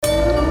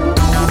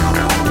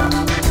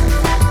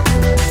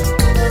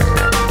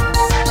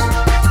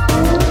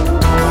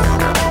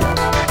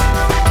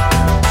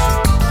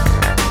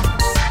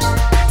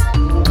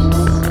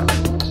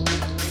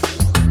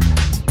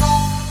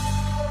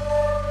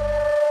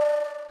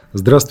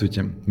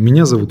Здравствуйте,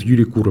 меня зовут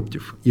Юрий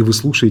Куроптев, и вы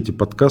слушаете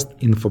подкаст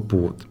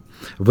 «Инфоповод».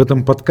 В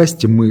этом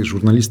подкасте мы,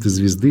 журналисты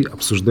 «Звезды»,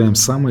 обсуждаем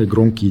самые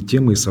громкие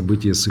темы и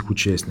события с их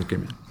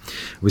участниками.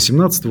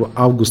 18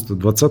 августа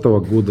 2020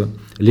 года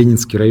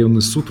Ленинский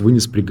районный суд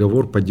вынес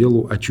приговор по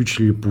делу о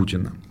чучеле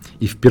Путина,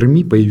 и в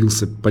Перми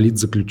появился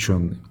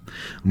политзаключенный.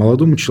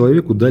 Молодому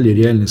человеку дали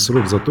реальный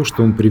срок за то,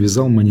 что он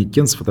привязал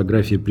манекен с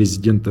фотографией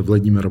президента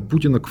Владимира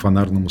Путина к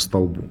фонарному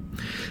столбу.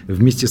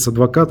 Вместе с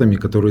адвокатами,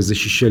 которые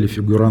защищали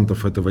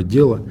фигурантов этого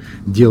дела,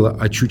 дело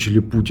о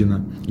чучеле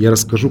Путина, я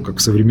расскажу, как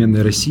в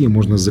современной России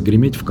можно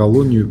загреметь в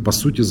колонию, по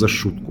сути, за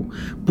шутку.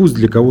 Пусть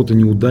для кого-то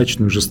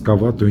неудачную,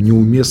 жестковатую,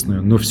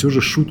 неуместную, но все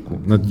же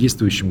шутку над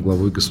действующим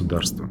главой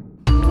государства.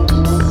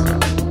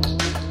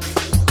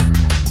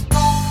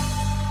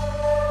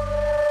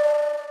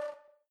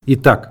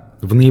 Итак,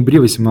 в ноябре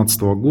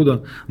 2018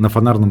 года на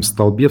фонарном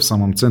столбе в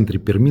самом центре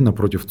Перми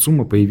напротив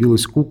ЦУМа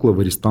появилась кукла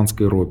в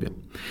арестантской робе.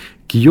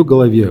 К ее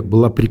голове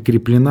была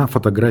прикреплена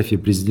фотография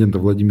президента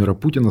Владимира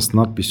Путина с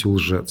надписью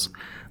 «Лжец».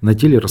 На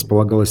теле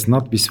располагалась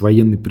надпись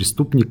 «Военный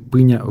преступник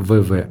Пыня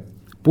ВВ».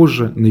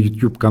 Позже на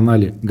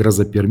YouTube-канале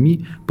 «Гроза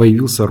Перми»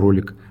 появился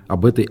ролик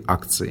об этой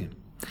акции.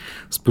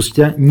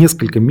 Спустя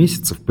несколько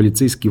месяцев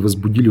полицейские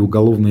возбудили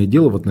уголовное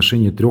дело в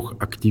отношении 3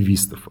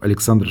 активистов –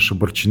 Александра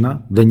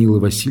Шабарчина, Данилы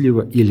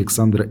Васильева и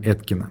Александра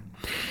Эткина.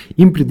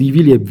 Им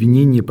предъявили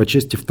обвинение по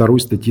части 2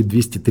 статьи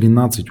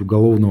 213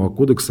 Уголовного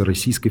кодекса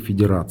Российской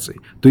Федерации,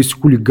 то есть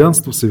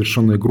хулиганство,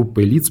 совершенное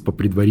группой лиц по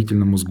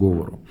предварительному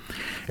сговору.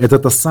 Это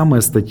та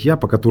самая статья,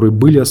 по которой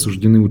были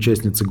осуждены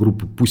участницы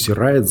группы Pussy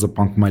Riot за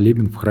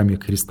панк-молебен в храме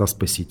Христа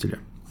Спасителя.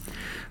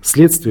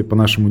 Следствие по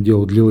нашему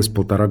делу длилось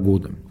 1,5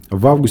 года.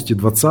 В августе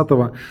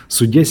 2020-го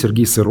судья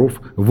Сергей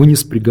Сыров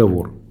вынес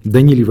приговор.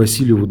 Даниле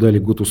Васильеву дали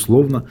год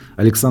условно,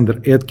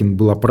 Александр Эткин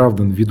был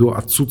оправдан ввиду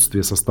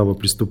отсутствия состава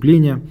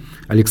преступления,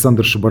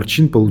 Александр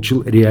Шабарчин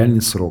получил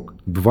реальный срок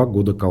 – 2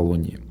 года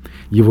колонии.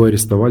 Его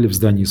арестовали в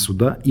здании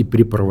суда и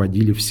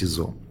припроводили в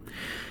СИЗО.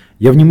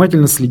 Я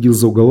внимательно следил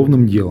за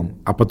уголовным делом,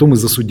 а потом и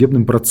за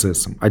судебным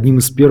процессом. Одним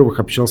из первых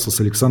общался с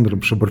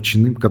Александром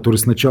Шабарчиным, который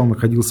сначала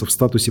находился в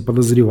статусе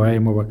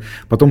подозреваемого,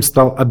 потом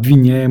стал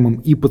обвиняемым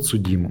и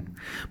подсудимым.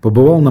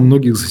 Побывал на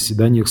многих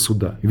заседаниях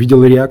суда,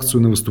 видел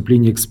реакцию на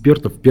выступления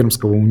экспертов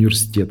Пермского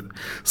университета,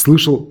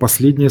 слышал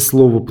последнее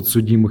слово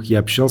подсудимых и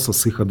общался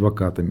с их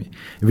адвокатами.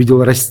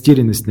 Видел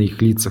растерянность на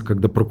их лицах,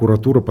 когда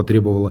прокуратура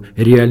потребовала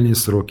реальные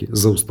сроки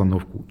за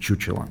установку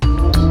чучела.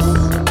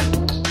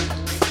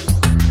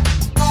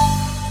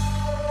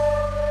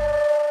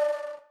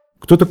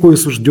 Кто такой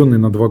осужденный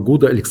на 2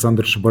 года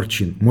Александр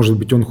Шабарчин? Может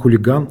быть, он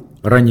хулиган,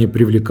 ранее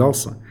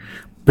привлекался,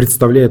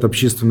 представляет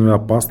общественную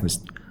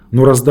опасность,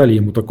 но раздали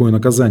ему такое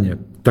наказание,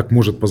 так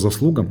может по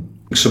заслугам?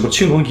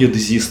 Шабарчин, он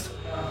геодезист.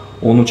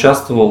 Он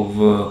участвовал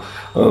в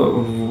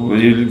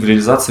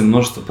реализации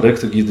множества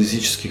проектов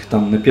геодезических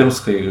там, на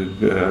Пермской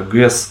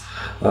ГЭС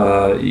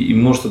и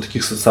множество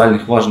таких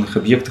социальных важных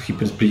объектах и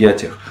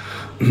предприятиях.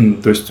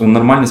 То есть он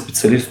нормальный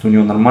специалист, у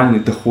него нормальный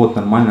доход,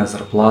 нормальная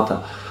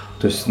зарплата.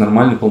 То есть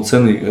нормальный,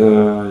 полноценный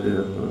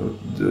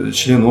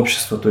член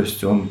общества, то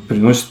есть он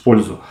приносит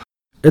пользу.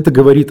 Это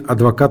говорит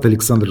адвокат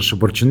Александра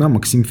Шабарчина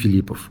Максим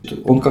Филиппов.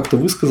 Он как-то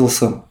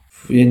высказался,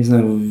 я не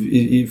знаю,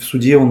 и в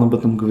суде он об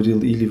этом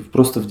говорил, или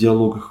просто в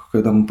диалогах,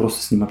 когда мы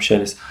просто с ним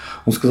общались.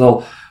 Он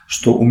сказал,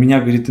 что у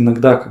меня, говорит,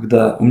 иногда,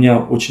 когда у меня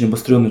очень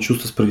обостренное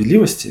чувство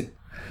справедливости,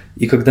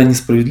 и когда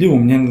несправедливо, у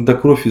меня иногда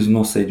кровь из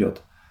носа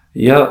идет.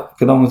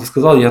 Когда он это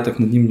сказал, я так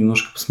над ним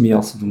немножко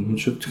посмеялся. Думаю,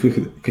 что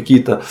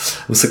какие-то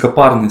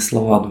высокопарные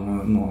слова.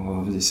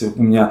 Думаю, здесь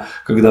у меня,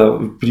 когда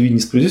при виде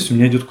несправедливости, у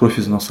меня идет кровь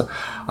из носа.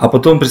 А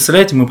потом,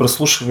 представляете, мы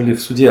прослушивали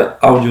в суде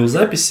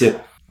аудиозаписи,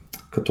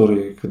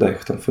 которые, когда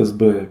их там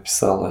ФСБ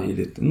писала,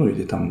 или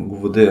там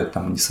ГУВД,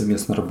 там они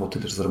совместно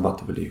работали,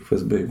 разрабатывали их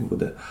ФСБ и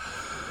ГУВД.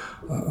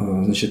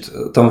 Значит,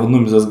 там в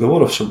одном из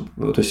разговоров,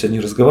 то есть они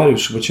разговаривали,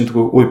 Шабарчин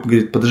такой, ой,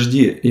 говорит,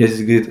 подожди, я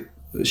здесь, говорит,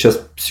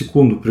 сейчас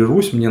секунду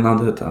прервусь, мне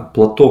надо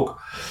платок.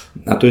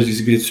 А то есть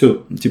здесь, говорит,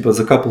 все,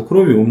 закапал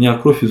кровью, у меня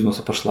кровь из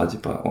носа пошла,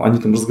 они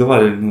там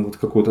разговаривали на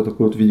какую-то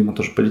такую, видимо,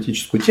 тоже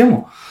политическую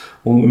тему,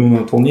 у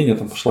него от волнения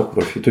там пошла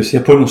кровь. И то есть я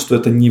понял, что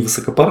это не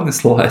высокопарные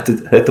слова,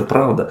 это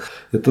правда.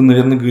 Это,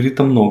 наверное, говорит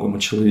о многом о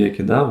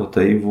человеке, да, вот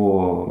о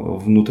его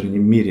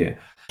внутреннем мире.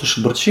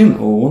 Шабарчин,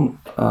 он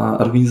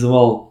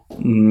организовал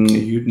на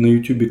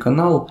YouTube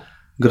канал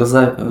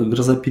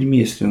Гроза Перми,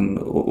 если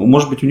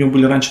может быть, у него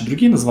были раньше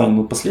другие названия,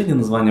 но последнее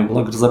название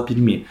было Гроза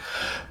Перми.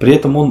 При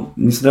этом он,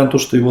 несмотря на то,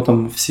 что его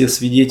там все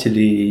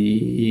свидетели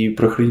и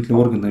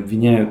правоохранительные органы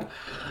обвиняют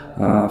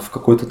в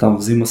какой-то там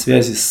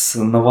взаимосвязи с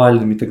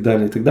Навальным и так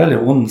далее,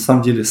 он на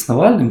самом деле с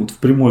Навальным в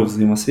прямой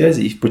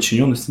взаимосвязи и в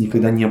подчиненности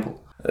никогда не был.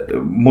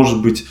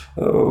 Может быть,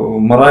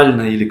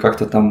 морально или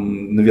как-то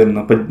там,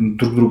 наверное,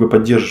 друг друга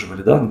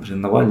поддерживали, да, например,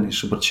 Навальный и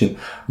Шабарчин,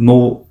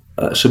 но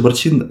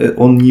Шабарчин,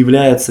 он не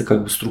является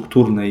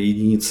структурной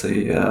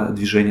единицей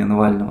движения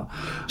Навального.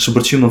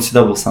 Шабарчин, он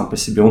всегда был сам по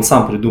себе. Он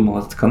сам придумал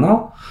этот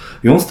канал,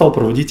 и он стал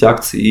проводить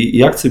акции. И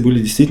акции были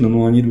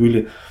действительно, они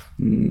были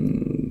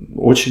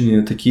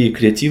очень такие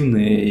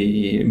креативные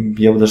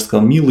и, я бы даже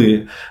сказал,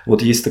 милые.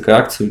 Вот есть такая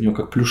акция у него,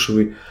 как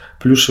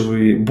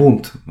плюшевый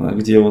бунт,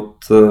 где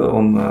вот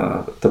он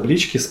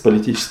таблички с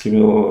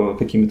политическими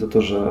какими-то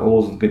тоже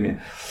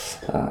лозунгами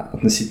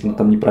относительно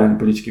там неправильной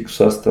политики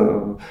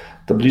государства,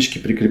 таблички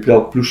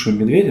прикреплял к плюшевым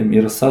медведям и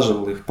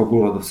рассаживал их по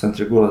городу, в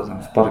центре города,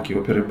 там, в парке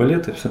оперы и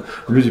балета, и все.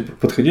 Люди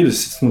подходили,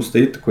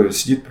 стоит такой,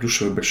 сидит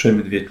плюшевый большой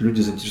медведь,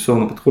 люди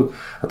заинтересованно подходят,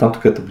 а там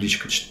такая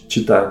табличка,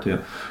 читают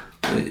ее.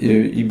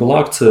 И была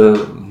акция,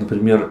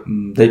 например,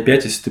 дай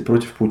 5, если ты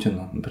против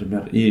Путина,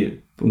 например,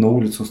 и на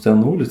улице, он стоял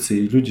на улице,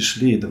 и люди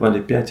шли и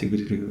давали 5, и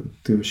говорили,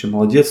 ты вообще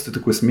молодец, ты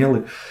такой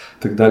смелый,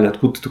 и так далее,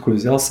 откуда ты такой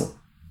взялся.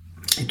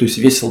 И то есть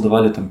весело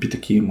давали там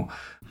пятаки ему.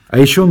 А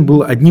еще он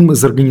был одним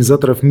из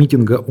организаторов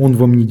митинга «Он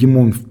вам не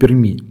Димон» в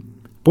Перми.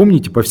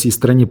 Помните, по всей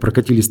стране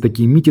прокатились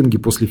такие митинги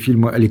после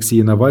фильма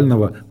Алексея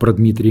Навального про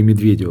Дмитрия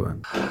Медведева?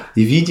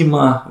 И,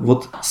 видимо,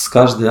 вот с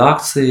каждой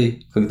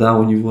акцией, когда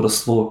у него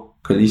росло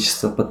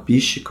количество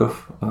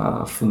подписчиков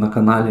на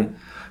канале,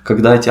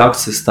 когда эти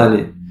акции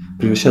стали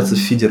превращаться в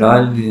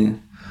федеральные,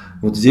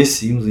 вот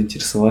здесь им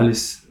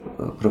заинтересовались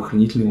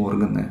правоохранительные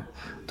органы.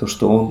 То,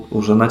 что он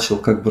уже начал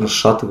как бы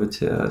расшатывать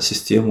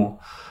систему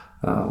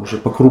уже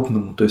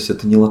по-крупному. То есть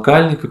это не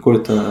локальный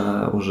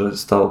какой-то уже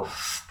стал,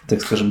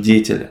 так скажем,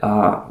 деятель,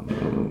 а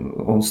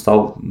он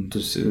стал, то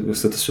есть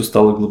это все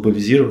стало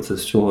глобализироваться,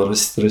 это все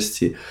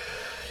расти.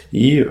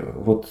 И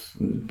вот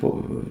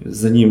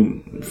за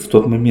ним в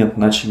тот момент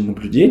начали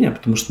наблюдения,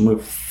 потому что мы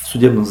в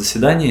судебном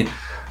заседании,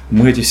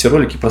 мы эти все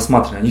ролики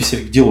просматривали, они все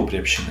к делу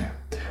приобщены.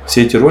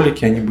 Все эти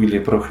ролики, они были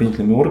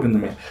правоохранительными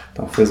органами,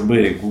 там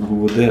ФСБ и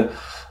ГУВД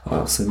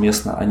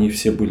совместно, они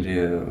все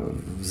были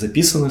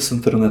записаны с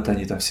интернета,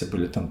 они там все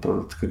были, там,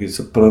 как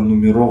говорится,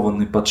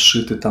 пронумерованы,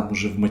 подшиты там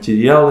уже в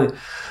материалы,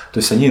 то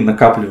есть они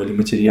накапливали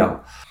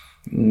материал.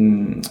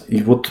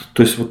 И вот,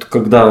 то есть вот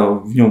когда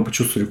в нем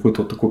почувствовали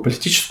какую-то вот такую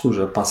политическую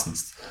уже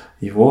опасность,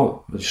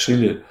 его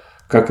решили,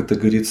 как это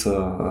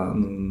говорится,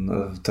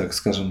 так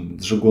скажем,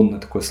 жаргонное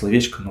такое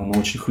словечко, но оно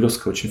очень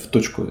хлесткое, очень в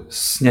точку,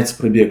 снять с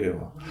пробега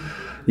его.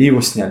 И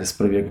его сняли с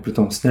пробега,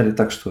 притом сняли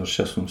так, что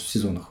сейчас он в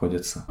СИЗО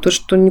находится. То,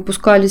 что не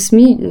пускали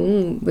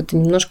СМИ, это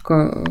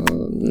немножко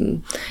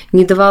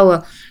не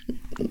давало,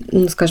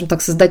 скажем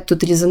так, создать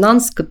тот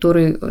резонанс,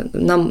 который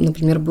нам,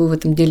 например, был в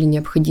этом деле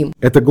необходим.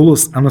 Это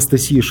голос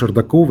Анастасии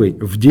Шардаковой.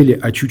 В деле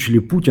о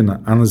чучеле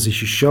Путина она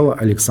защищала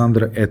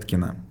Александра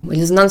Эткина.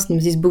 Резонанс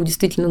нам здесь был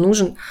действительно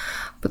нужен,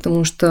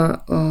 потому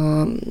что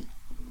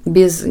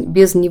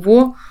без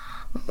него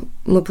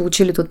мы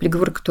получили тот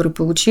приговор, который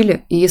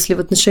получили. И если в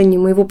отношении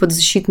моего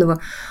подзащитного,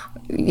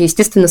 я,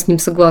 естественно, с ним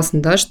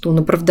согласна, да, что он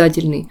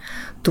оправдательный,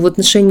 то в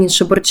отношении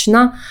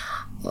Шабарчина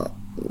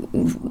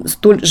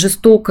столь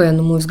жестокое,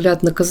 на мой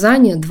взгляд,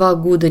 наказание, 2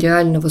 года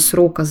реального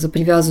срока за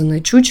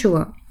привязанное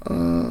чучело,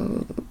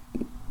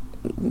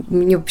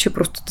 мне вообще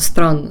просто это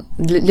странно.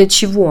 Для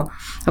чего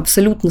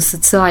абсолютно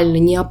социально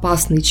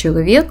неопасный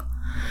человек,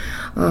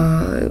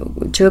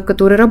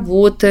 который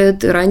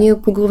работает, ранее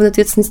к уголовной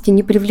ответственности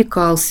не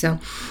привлекался,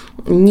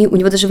 у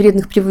него даже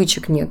вредных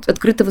привычек нет,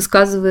 открыто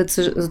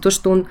высказывается за то,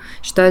 что он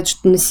считает,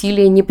 что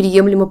насилие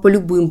неприемлемо по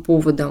любым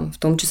поводам, в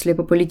том числе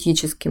по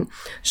политическим,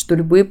 что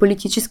любые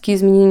политические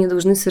изменения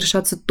должны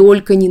совершаться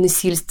только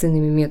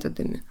ненасильственными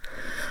методами.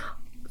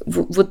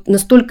 Вот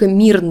настолько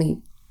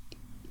мирный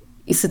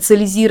и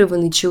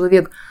социализированный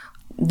человек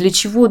для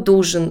чего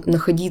должен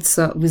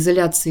находиться в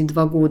изоляции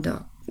 2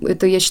 года?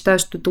 Это, я считаю,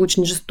 что это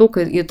очень жестоко,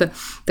 и это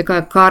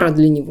такая кара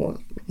для него.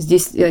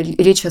 Здесь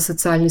речь о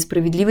социальной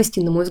справедливости,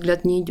 на мой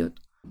взгляд, не идет.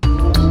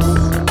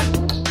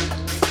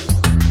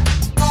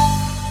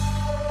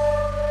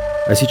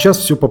 А сейчас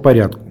все по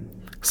порядку.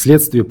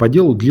 Следствие по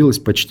делу длилось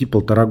почти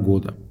 1,5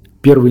 года.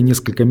 Первые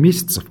несколько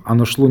месяцев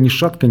оно шло ни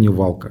шатка, ни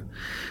валка.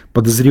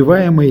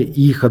 Подозреваемые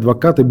и их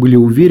адвокаты были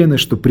уверены,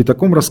 что при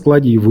таком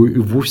раскладе его и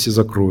вовсе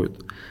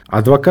закроют.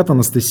 Адвокат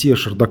Анастасия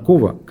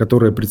Шардакова,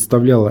 которая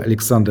представляла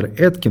Александра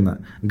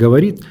Эткина,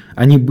 говорит,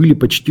 они были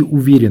почти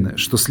уверены,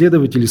 что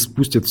следователи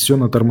спустят все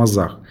на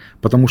тормозах,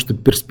 потому что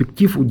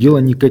перспектив у дела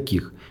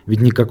никаких,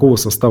 ведь никакого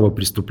состава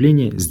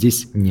преступления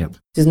здесь нет.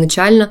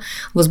 Изначально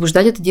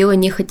возбуждать это дело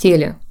не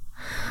хотели.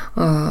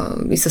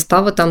 И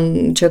состава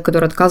там человек,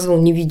 который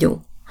отказывал, не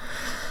видел.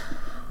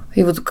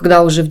 И вот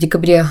когда уже в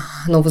декабре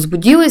оно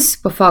возбудилось,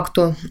 по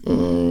факту,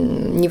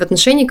 не в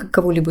отношении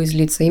кого-либо из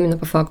лиц, а именно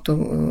по факту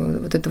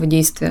вот этого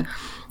действия,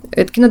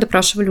 Эткина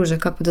допрашивали уже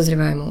как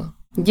подозреваемого.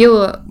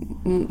 Дело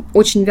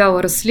очень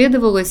вяло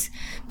расследовалось,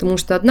 потому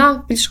что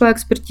одна пришла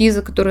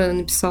экспертиза, которая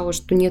написала,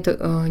 что нет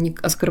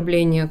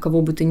оскорбления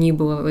кого бы то ни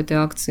было в этой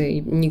акции,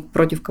 ни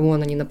против кого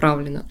она не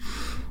направлена.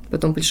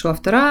 Потом пришла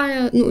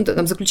вторая,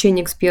 там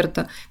заключение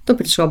эксперта. Потом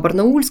пришла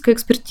барнаульская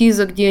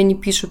экспертиза, где они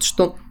пишут,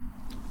 что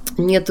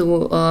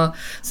нету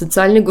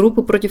социальной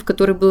группы, против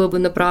которой было бы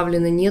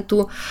направлено,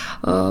 нету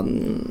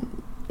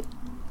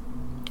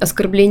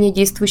оскорбления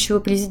действующего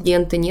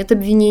президента, нет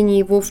обвинения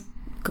его в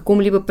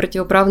каком-либо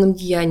противоправном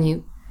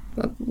деянии.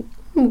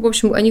 В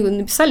общем, они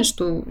написали,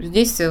 что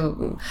здесь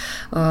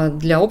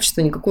для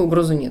общества никакой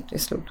угрозы нет,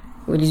 если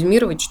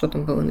резюмировать, что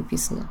там было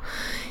написано.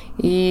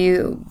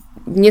 И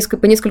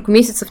по несколько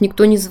месяцев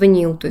никто не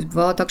звонил. То есть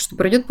бывало так, что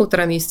пройдет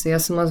 1,5 месяца, я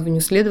сама звоню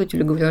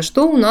следователю, говорю, а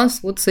что у нас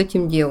вот с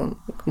этим делом?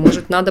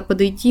 Может, надо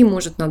подойти,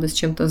 может, надо с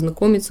чем-то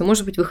ознакомиться,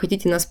 может быть, вы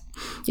хотите нас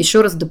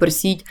еще раз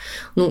допросить.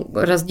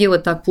 Раз дело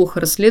так плохо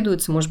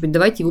расследуется, может быть,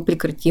 давайте его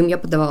прекратим. Я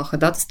подавала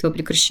ходатайство о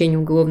прекращении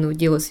уголовного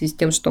дела в связи с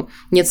тем, что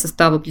нет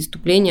состава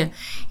преступления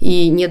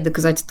и нет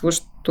доказательств того,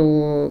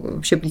 что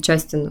вообще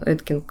причастен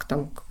Эткин к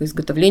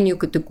изготовлению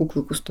к этой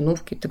куклы, к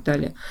установке и так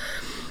далее.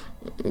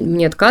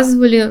 Мне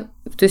отказывали.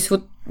 То есть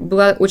вот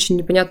была очень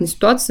непонятная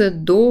ситуация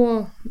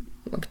до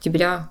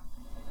октября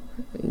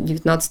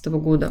 2019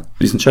 года.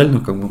 Изначально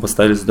мы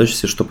поставили задачу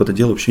себе, чтобы это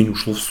дело вообще не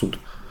ушло в суд.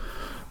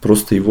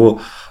 Просто его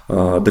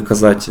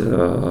доказать,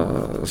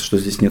 что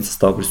здесь нет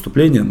состава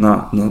преступления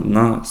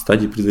на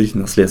стадии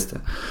предварительного следствия.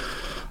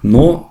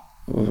 Но,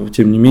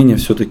 тем не менее,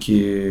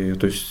 все-таки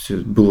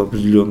была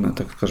определенная,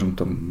 так скажем,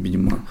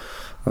 видимо,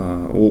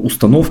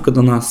 установка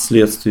дана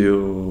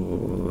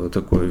следствию,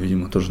 такое,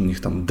 видимо, тоже у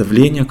них там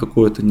давление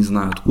какое-то, не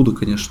знаю откуда,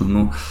 конечно,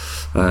 но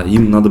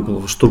им надо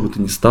было, что бы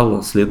то ни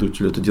стало,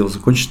 следователю это дело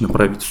закончить,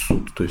 направить в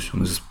суд. То есть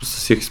он из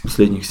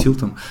последних сил,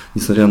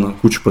 несмотря на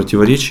кучу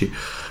противоречий,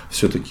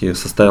 все-таки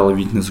составил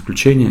обвинительное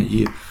заключение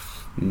и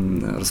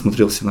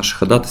рассмотрел все наши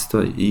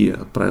ходатайства и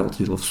отправил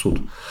это дело в суд.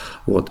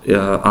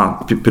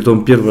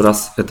 Притом первый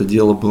раз это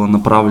дело было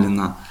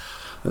направлено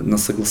на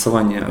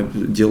согласование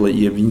дела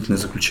и обвинительное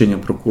заключение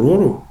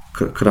прокурору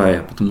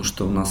края, потому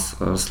что у нас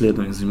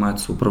расследование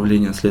занимается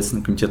управление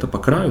Следственного комитета по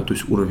краю, то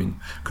есть уровень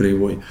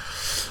краевой,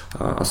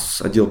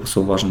 отдел по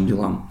особо важным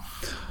делам.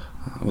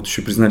 Вот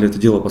еще признали это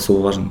дело по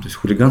особо важным, то есть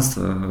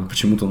хулиганство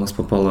почему-то у нас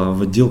попало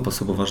в отдел по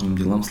особо важным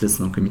делам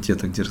Следственного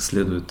комитета, где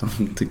расследуют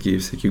такие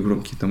всякие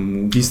громкие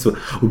убийства,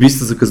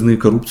 заказные,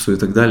 коррупцию и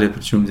так далее,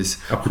 причем здесь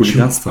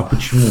хулиганство.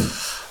 Почему?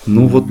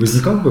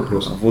 Возникал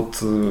вопрос?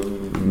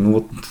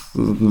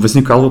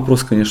 Возникал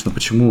вопрос, конечно,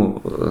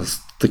 почему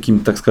с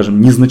таким, так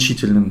скажем,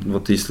 незначительным,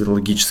 если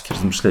логически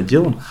размышлять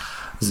делом,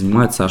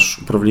 занимается аж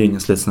управление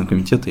Следственного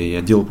комитета и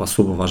отдел по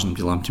особо важным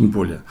делам, тем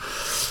более.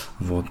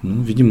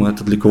 Видимо,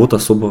 это для кого-то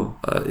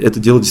это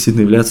дело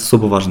действительно является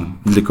особо важным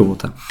для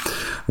кого-то.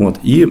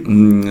 И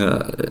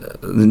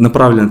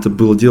направлено это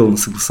было дело на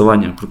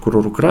согласование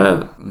прокурору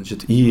края,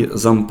 и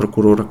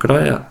зампрокурора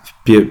края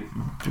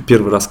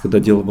первый раз, когда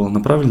дело было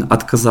направлено,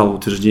 отказал в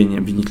утверждении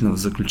обвинительного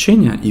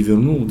заключения и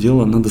вернул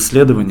дело на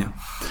доследование.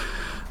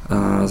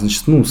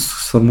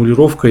 С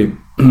формулировкой,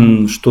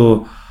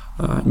 что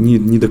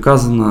не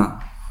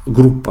доказана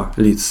группа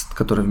лиц,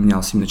 которая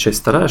вменялась, именно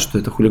часть 2, что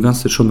это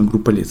хулиганство, совершенная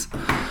группа лиц.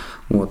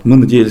 Мы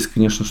надеялись,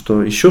 конечно,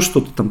 что еще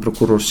что-то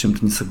прокурор с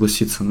чем-то не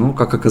согласится, но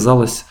как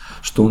оказалось,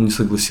 что он не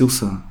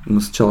согласился.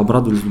 Мы сначала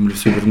обрадовались, думали,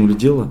 все, вернули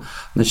дело,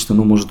 значит,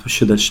 оно может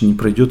вообще дальше не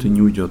пройдет и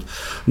не уйдет.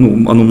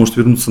 Оно может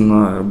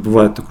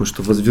бывает такое,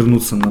 что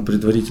вернуться на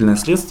предварительное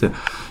следствие,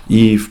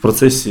 и в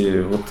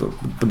процессе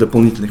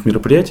дополнительных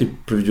мероприятий,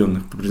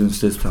 проведенных по предварительному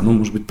следствию, оно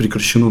может быть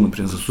прекращено,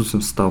 например, за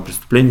отсутствием состава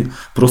преступления,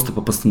 просто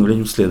по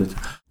постановлению следователя.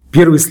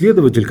 Первый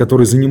следователь,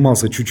 который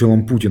занимался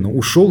чучелом Путина,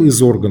 ушел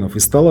из органов и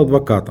стал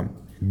адвокатом.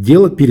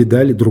 Дело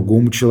передали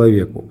другому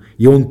человеку,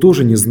 и он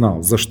тоже не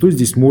знал, за что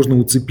здесь можно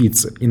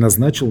уцепиться, и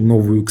назначил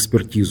новую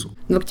экспертизу.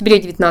 В октябре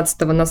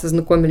 19-го нас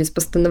ознакомили с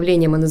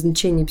постановлением о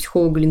назначении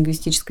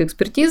психолого-лингвистической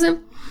экспертизы,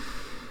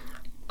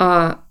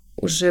 а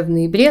уже в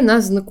ноябре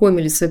нас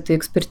знакомили с этой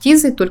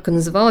экспертизой, только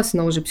называлась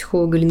она уже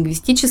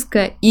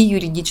психолого-лингвистическая и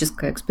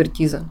юридическая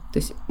экспертиза. То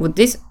есть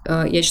здесь,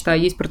 я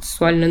считаю, есть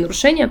процессуальное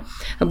нарушение,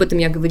 об этом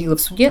я говорила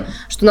в суде,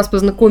 что нас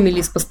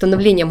познакомили с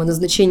постановлением о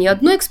назначении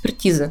одной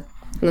экспертизы,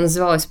 она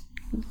называлась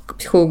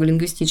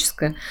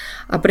психолого-лингвистическая,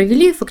 а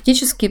провели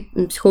фактически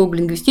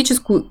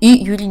психолого-лингвистическую и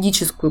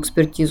юридическую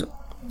экспертизу.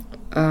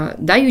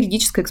 Да,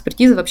 юридическая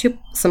экспертиза вообще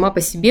сама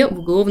по себе в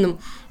уголовном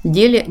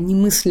деле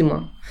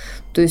немыслима.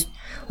 То есть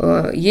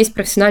есть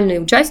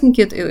профессиональные участники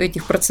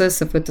этих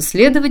процессов, это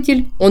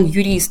следователь, он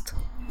юрист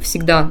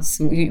всегда с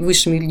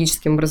высшим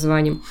юридическим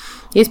образованием.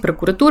 Есть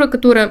прокуратура,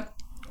 которая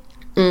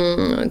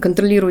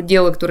контролирует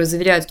дело, которое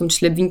заверяет в том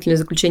числе обвинительное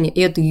заключение, и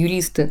это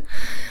юристы.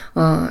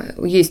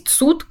 Есть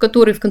суд,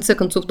 который в конце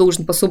концов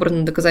должен по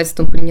собранным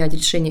доказательствам принять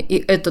решение, и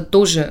это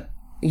тоже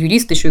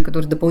юрист еще, и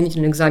который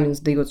дополнительный экзамен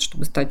сдает,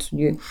 чтобы стать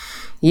судьей.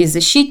 Есть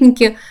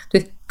защитники. То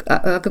есть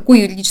о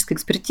какой юридической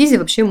экспертизе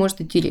вообще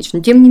может идти речь? Но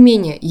тем не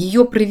менее,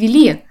 ее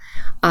провели,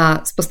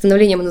 а с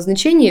постановлением о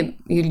назначении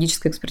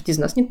юридической экспертизы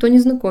нас никто не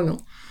знакомил.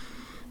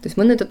 То есть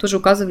мы на это тоже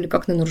указывали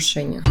как на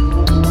нарушение.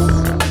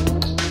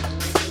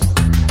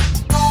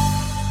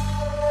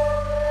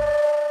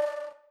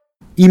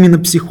 Именно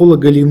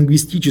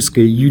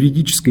психолого-лингвистическая и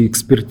юридическая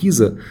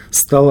экспертиза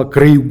стала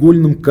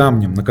краеугольным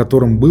камнем, на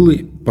котором было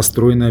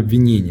построено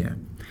обвинение.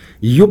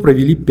 Ее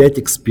провели 5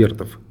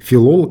 экспертов –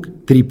 филолог,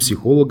 3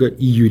 психолога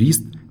и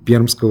юрист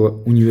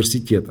Пермского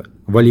университета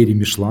 – Валерий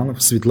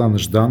Мишланов, Светлана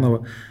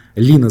Жданова,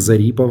 Лина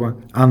Зарипова,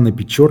 Анна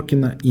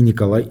Печоркина и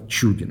Николай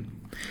Чудин.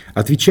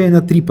 Отвечая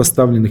на 3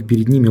 поставленных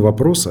перед ними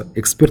вопроса,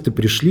 эксперты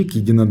пришли к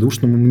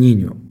единодушному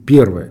мнению.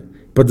 Первое.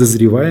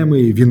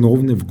 Подозреваемые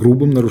виновны в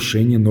грубом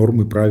нарушении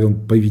норм и правил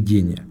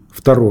поведения.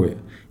 Второе.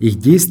 Их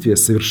действия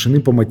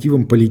совершены по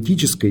мотивам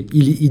политической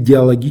или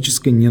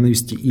идеологической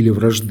ненависти или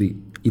вражды.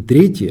 И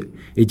третье,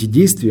 эти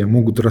действия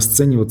могут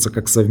расцениваться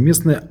как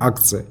совместная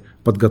акция,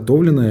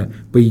 подготовленная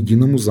по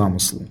единому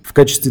замыслу. В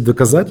качестве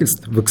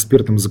доказательств в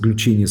экспертном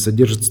заключении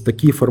содержатся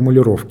такие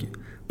формулировки.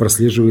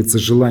 Прослеживается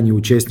желание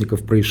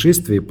участников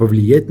происшествия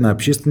повлиять на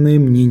общественное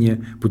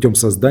мнение путем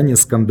создания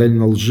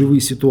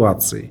скандально-лживой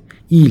ситуации.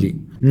 Или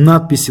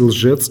надписи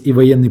 «Лжец» и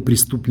 «Военный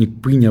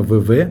преступник Пыня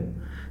ВВ»,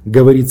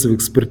 говорится в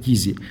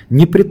экспертизе,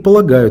 не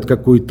предполагают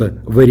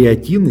какой-то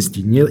вариативности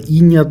и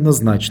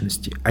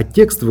неоднозначности, а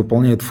текст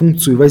выполняет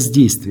функцию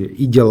воздействия,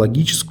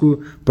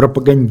 идеологическую,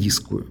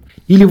 пропагандистскую.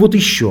 Или вот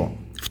еще.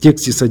 В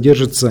тексте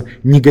содержится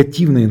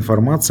негативная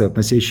информация,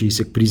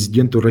 относящаяся к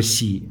президенту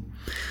России.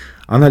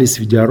 Анализ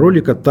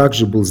видеоролика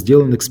также был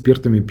сделан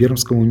экспертами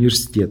Пермского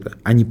университета.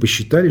 Они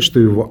посчитали, что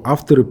его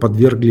авторы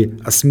подвергли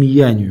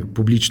осмеянию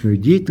публичную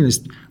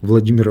деятельность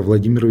Владимира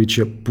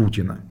Владимировича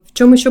Путина. В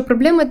чем еще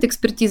проблема этой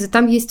экспертизы?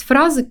 Там есть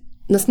фразы,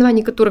 на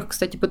основании которых,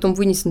 кстати, потом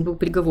вынесен был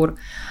приговор.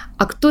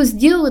 А кто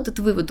сделал этот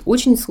вывод,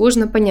 очень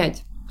сложно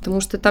понять.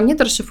 Потому что там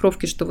нет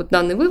расшифровки, что вот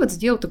данный вывод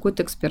сделал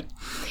такой-то эксперт.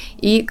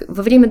 И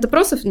во время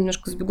допросов,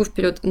 немножко сбегу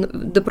вперед,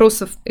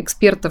 допросов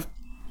экспертов,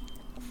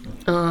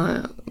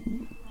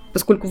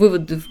 поскольку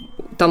выводов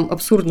там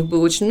абсурдных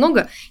было очень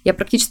много, я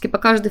практически по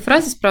каждой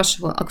фразе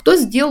спрашивала, а кто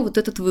сделал вот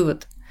этот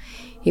вывод?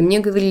 И мне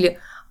говорили,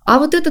 а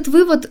вот этот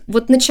вывод,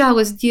 вот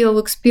начало сделал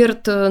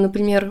эксперт,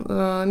 например,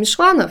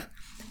 Мишланов,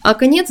 а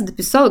конец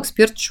дописал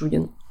эксперт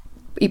Чудин.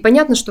 И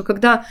понятно, что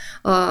когда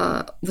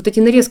вот эти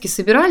нарезки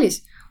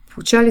собирались,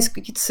 получались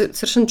какие-то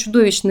совершенно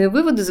чудовищные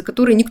выводы, за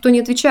которые никто не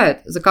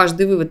отвечает, за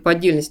каждый вывод по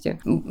отдельности.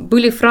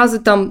 Были фразы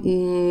там,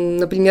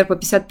 например, по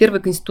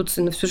 51-й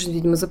Конституции, на всю жизнь,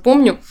 видимо,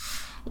 запомню,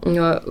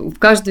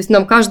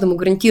 нам каждому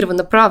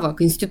гарантировано право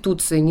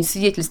Конституции не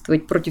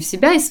свидетельствовать против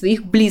себя и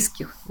своих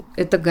близких.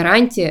 Это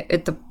гарантия,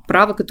 это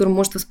право, которым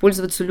может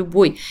воспользоваться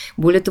любой.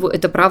 Более того,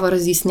 это право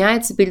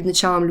разъясняется перед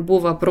началом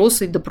любого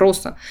опроса и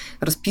допроса.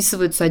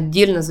 Расписывается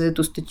отдельно за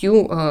эту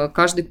статью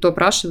каждый, кто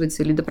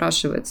опрашивается или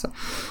допрашивается.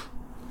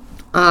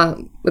 А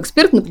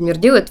эксперт, например,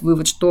 делает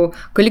вывод, что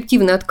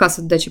коллективный отказ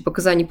от дачи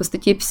показаний по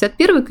статье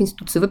 51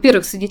 Конституции,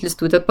 во-первых,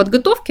 свидетельствует о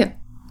подготовке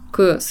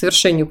к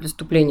совершению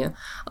преступления,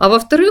 а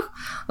во-вторых,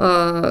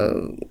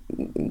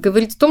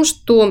 говорит о том,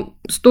 что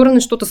стороны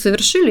что-то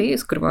совершили и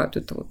скрывают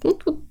это. Ну,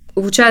 тут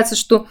получается,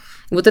 что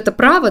вот это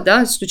право,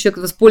 да, что человек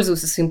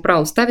воспользовался своим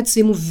правом, ставится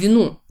ему в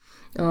вину.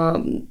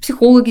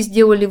 Психологи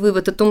сделали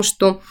вывод о том,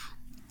 что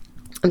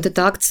вот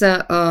эта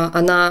акция,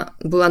 она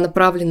была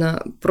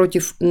направлена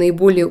против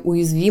наиболее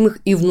уязвимых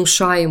и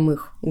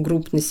внушаемых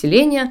групп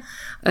населения.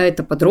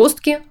 Это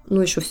подростки,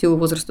 ну еще в силу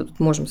возраста тут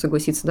можем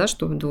согласиться, да,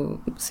 что до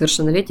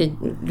совершеннолетия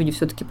люди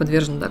все-таки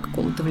подвержены, да,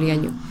 какому-то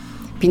влиянию.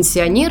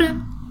 Пенсионеры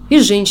и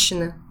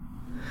женщины.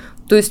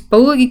 То есть по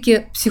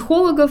логике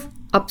психологов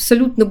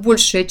абсолютно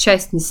большая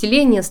часть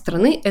населения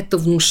страны – это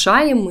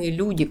внушаемые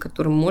люди,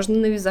 которым можно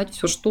навязать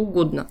все что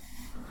угодно.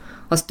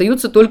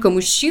 Остаются только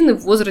мужчины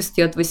в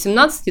возрасте от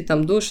 18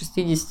 до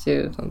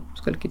 60,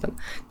 скольки там,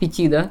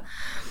 5, да.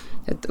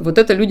 Вот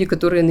это люди,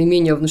 которые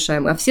наименее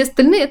внушаемые. А все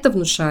остальные – это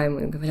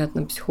внушаемые, говорят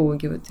нам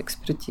психологи в этой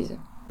экспертизе.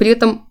 При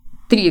этом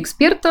 3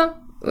 эксперта,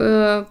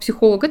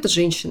 психолог – это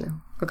женщины.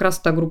 Как раз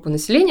та группа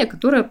населения,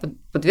 которая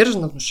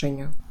подвержена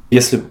внушению.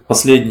 Если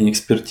последней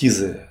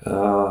экспертизы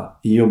она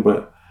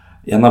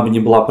бы не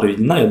была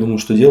проведена, я думаю,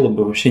 что дело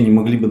бы вообще не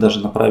могли бы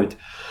даже направить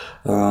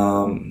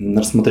на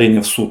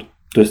рассмотрение в суд.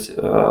 То есть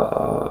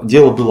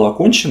дело было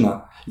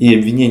окончено, и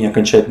обвинение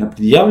окончательно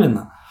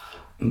предъявлено,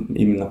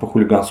 именно по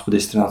хулиганству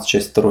 213,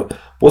 часть 2,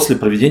 после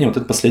проведения вот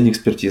этой последней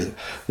экспертизы. То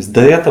есть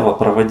до этого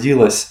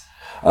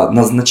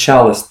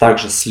назначалась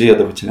также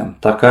следователям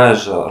такая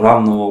же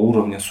равного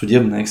уровня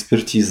судебная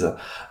экспертиза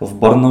в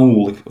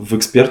Барнаул, в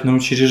экспертное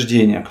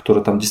учреждение,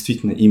 которое там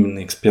действительно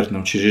именно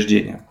экспертное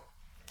учреждение,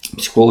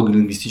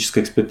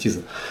 психолого-лингвистическая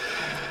экспертиза.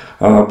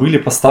 Были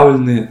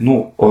поставлены,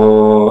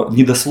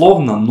 не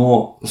дословно,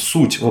 но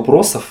суть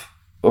вопросов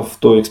в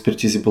той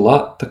экспертизе была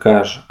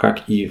такая же,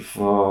 как и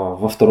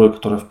во второй,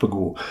 которая в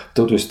ПГУ.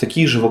 То есть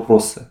такие же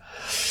вопросы.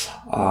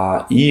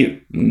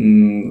 И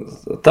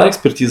та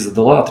экспертиза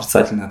дала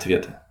отрицательные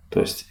ответы. То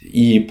есть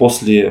и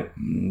после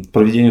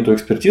проведения той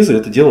экспертизы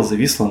это дело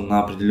зависло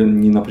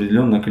не на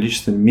определенное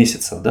количество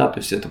месяцев, да, то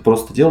есть это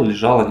просто дело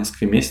лежало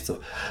несколько месяцев,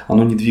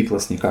 оно не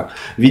двигалось никак.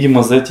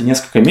 Видимо, за эти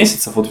несколько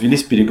месяцев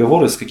велись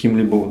переговоры с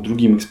каким-либо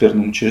другим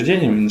экспертным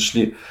учреждением и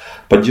нашли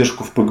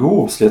поддержку в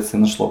ПГУ,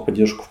 следствие нашло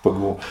поддержку в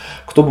ПГУ,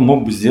 кто бы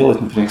мог бы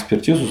сделать, например,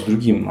 экспертизу с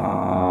другими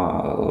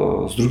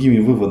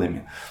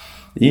выводами.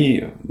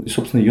 И,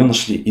 собственно, ее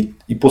нашли.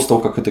 И после того,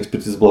 как эта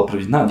экспертиза была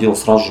проведена, дело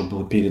сразу же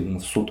было передано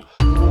в суд.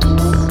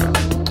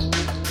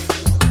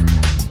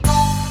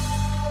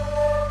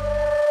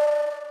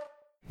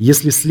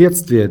 Если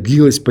следствие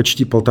длилось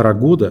почти 1,5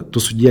 года,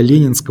 то судья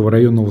Ленинского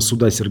районного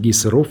суда Сергей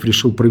Сыров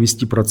решил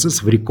провести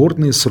процесс в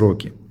рекордные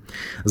сроки.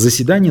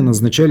 Заседания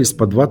назначались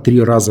по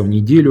 2-3 раза в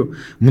неделю,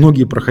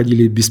 многие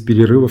проходили без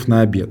перерывов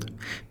на обед.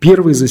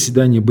 Первые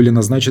заседания были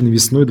назначены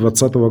весной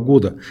 2020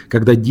 года,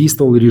 когда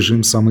действовал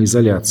режим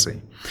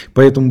самоизоляции.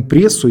 Поэтому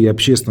прессу и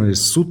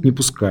общественность в суд не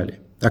пускали.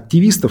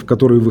 Активистов,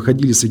 которые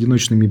выходили с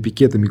одиночными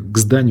пикетами к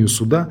зданию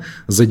суда,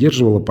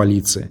 задерживала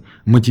полиция,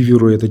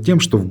 мотивируя это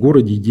тем, что в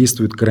городе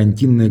действуют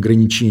карантинные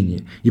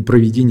ограничения и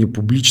проведение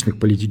публичных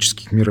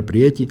политических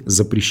мероприятий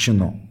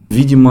запрещено.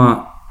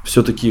 Видимо,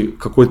 все-таки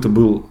какой-то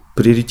был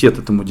приоритет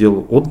этому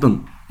делу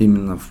отдан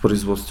именно в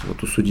производстве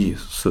вот у судьи,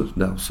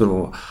 у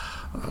Сырова.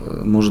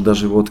 Может,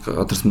 даже его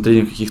от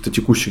рассмотрения каких-то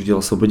текущих дел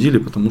освободили,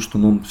 потому что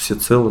он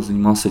всецело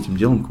занимался этим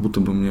делом, как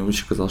будто бы мне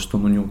очень казалось, что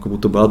у него как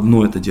будто бы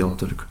одно это дело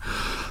только.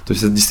 То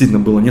есть это действительно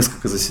было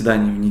несколько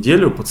заседаний в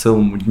неделю по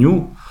целому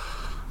дню,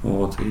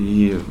 вот,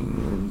 и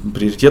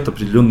приоритет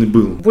определенный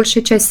был.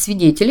 Большая часть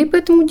свидетелей по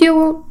этому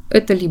делу –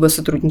 это либо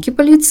сотрудники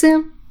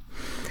полиции,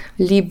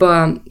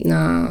 либо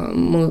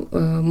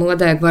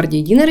молодая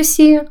гвардия Единой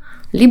России,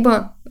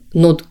 либо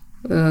НОД,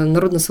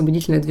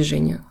 Народно-освободительное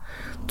движение.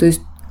 То есть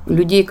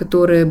людей,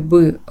 которые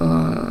бы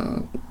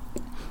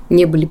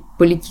не были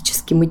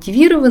политически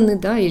мотивированы,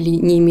 да, или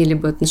не имели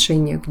бы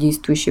отношения к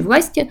действующей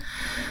власти.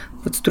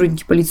 Вот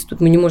сотрудники полиции, тут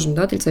мы не можем,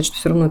 да, отрицать, что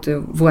все равно это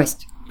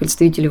власть,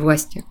 представители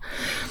власти.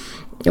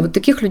 Вот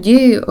таких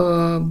людей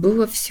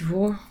было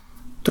всего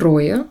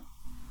 3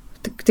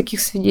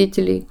 таких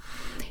свидетелей.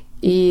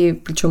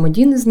 И причем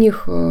один из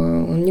них,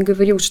 он не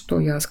говорил, что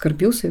я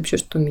оскорбился, вообще,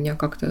 что меня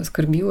как-то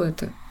оскорбила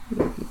эта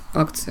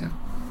акция.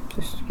 То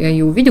есть я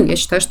ее увидел, я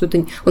считаю, что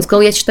это... Он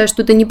сказал, я считаю,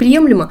 что это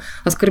неприемлемо.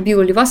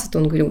 Оскорбило ли вас это?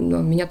 Он говорил,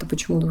 ну, меня-то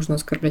почему должно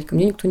оскорблять? Ко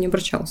мне никто не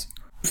обращался.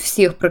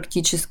 Всех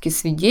практически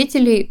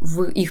свидетелей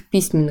в их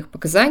письменных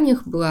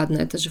показаниях была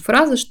одна и та же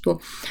фраза,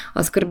 что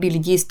оскорбили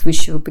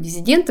действующего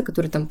президента,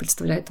 который там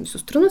представляет всю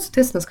страну,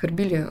 соответственно,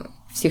 оскорбили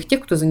всех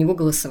тех, кто за него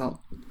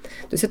голосовал.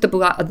 То есть это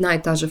была одна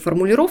и та же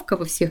формулировка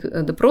во всех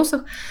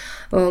допросах.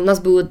 У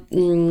нас было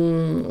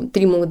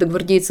 3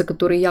 молодогвардейца,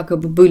 которые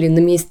якобы были на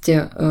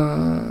месте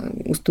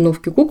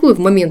установки куклы в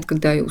момент,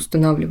 когда ее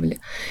устанавливали.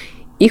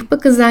 Их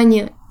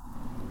показания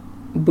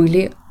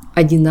были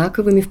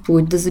одинаковыми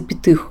вплоть до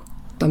запятых.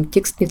 Там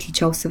текст не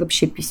отличался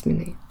вообще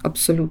письменный,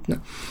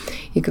 абсолютно.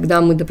 И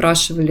когда мы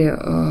допрашивали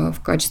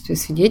в качестве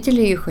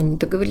свидетелей их,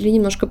 они-то говорили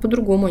немножко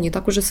по-другому, они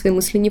так уже свои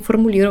мысли не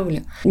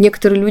формулировали.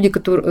 Некоторые люди,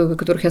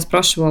 которых я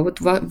спрашивала,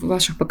 вот в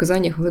ваших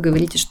показаниях вы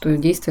говорите, что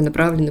действия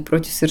направлены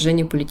против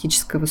свержения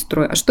политического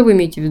строя. А что вы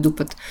имеете в виду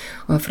под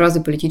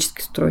фразой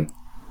 «политический строй»?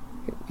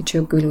 И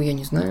человек говорил, я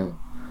не знаю.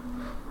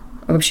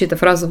 А вообще эта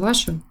фраза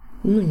ваша?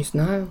 Ну, не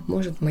знаю,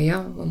 может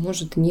моя, а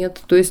может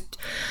нет. То есть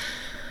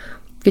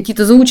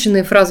какие-то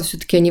заученные фразы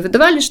все-таки они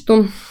выдавали,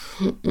 что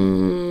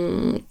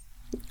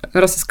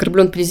раз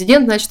оскорблен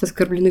президент, значит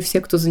оскорблены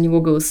все, кто за него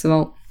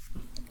голосовал.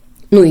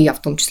 Ну и я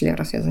в том числе,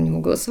 раз я за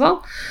него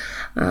голосовал.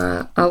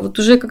 А вот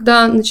уже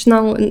когда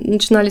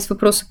начинались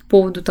вопросы по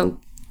поводу там,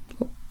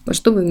 а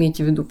что вы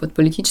имеете в виду под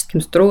политическим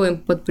строем,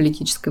 под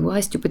политической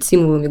властью, под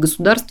символами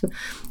государства,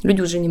 люди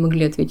уже не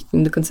могли ответить,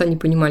 они до конца не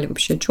понимали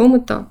вообще, о чем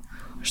это,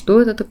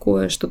 что это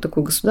такое, что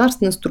такое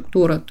государственная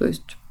структура, то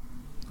есть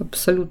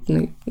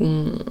абсолютно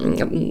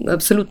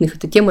их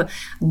эта тема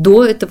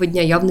до этого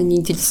дня явно не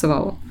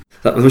интересовала.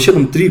 Да, вообще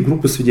там 3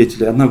 группы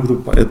свидетелей. Одна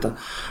группа – это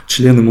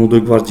члены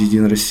Молодой гвардии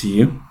Единой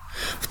России.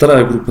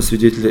 Вторая группа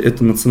свидетелей –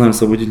 это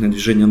Национально-освободительное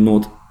движение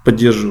НОД,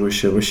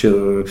 поддерживающая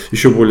вообще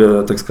еще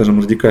более, так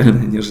скажем,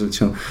 радикальная, нежели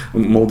чем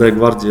Молодая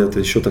гвардия. Это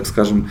еще, так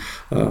скажем,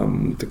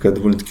 такая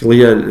довольно-таки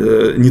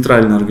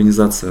нейтральная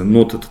организация.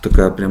 НОД – это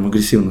такая прям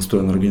агрессивно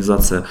настроенная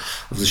организация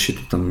в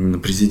защиту там именно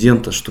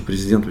президента, что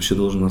президент вообще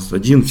должен у нас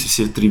один,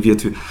 все 3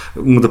 ветви.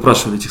 Мы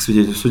допрашивали этих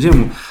свидетелей в суде,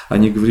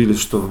 они говорили,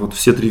 что вот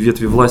все 3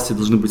 ветви власти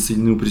должны быть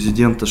соединены у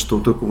президента, что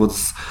только вот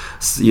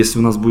если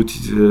у нас будет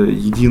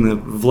единая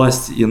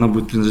власть и она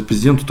будет принадлежать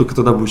президенту, только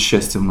тогда будет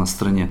счастье у нас в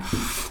стране.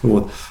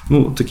 Вот.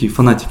 Ну, такие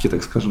фанатики,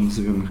 так скажем,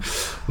 назовем их.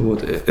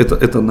 Вот. Это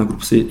одна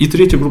группа свидетелей. И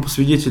 3-я группа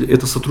свидетелей –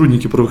 это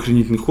сотрудники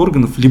правоохранительных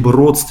органов, либо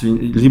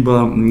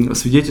либо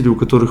свидетели, у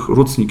которых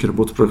родственники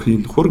работают в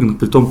правоохранительных органах,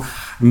 притом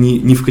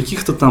не в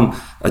каких-то там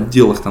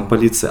отделах там,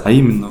 полиции, а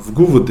именно в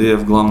ГУВД,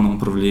 в Главном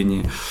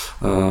управлении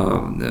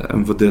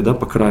МВД, да,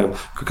 по краю,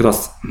 как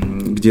раз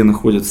где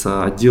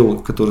находится отдел,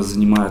 который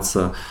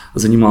занимался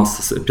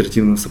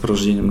оперативным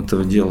сопровождением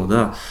этого дела,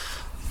 да.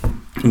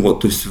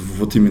 Вот, то есть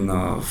вот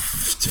именно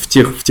в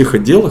тех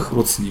отделах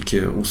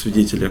родственники у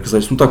свидетелей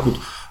оказались. Ну так вот,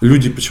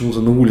 люди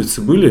почему-то на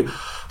улице были,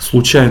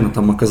 случайно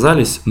там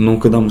оказались, но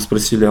когда мы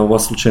спросили, а у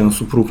вас случайно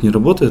супруг не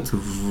работает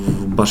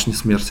в башне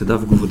смерти, да,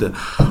 в ГУВД?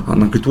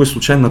 Она говорит, ой,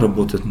 случайно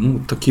работает.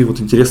 Ну, такие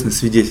вот интересные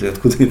свидетели,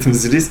 откуда они там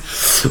взялись.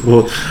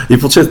 Вот. И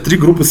получается 3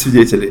 группы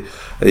свидетелей.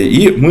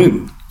 И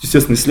мы,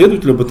 естественно,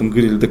 исследователи об этом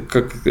говорили, да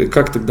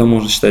как тогда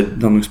можно считать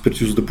данную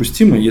экспертизу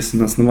допустимой, если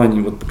на основании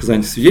вот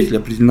показаний свидетелей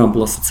определена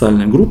была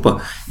социальная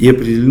группа и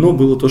определено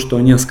было то, что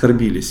они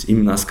оскорбились,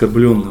 именно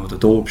оскорбленное вот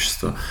это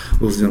общество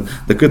было сделано.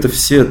 Так это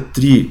все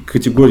 3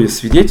 категории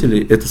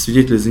свидетелей, это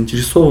свидетели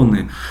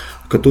заинтересованные,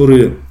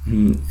 которые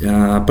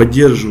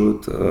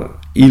поддерживают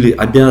или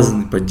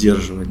обязаны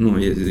поддерживать. Ну,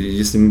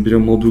 если мы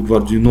берем молодую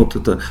гвардию НОТ,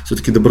 это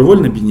все-таки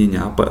добровольное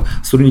объединение, а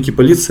сотрудники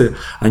полиции,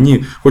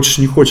 они, хочешь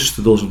не хочешь,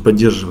 ты должен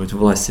поддерживать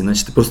власти,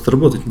 иначе ты просто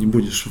работать не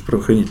будешь в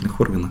правоохранительных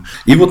органах.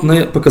 И вот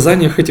на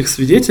показаниях этих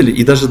свидетелей,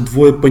 и даже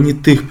двое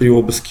понятых при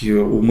обыске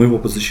у моего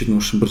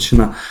подзащитного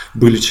Шебарчина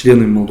были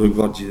членами молодой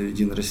гвардии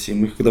Единой России.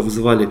 Мы их когда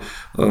вызывали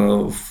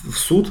в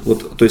суд,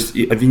 вот, то есть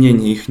и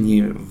обвинение их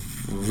не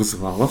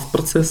вызывало в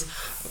процесс,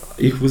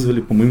 их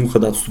вызвали по моему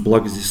ходатайству,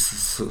 благо здесь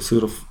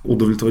Сыров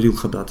удовлетворил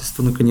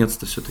ходатайство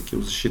наконец-то все-таки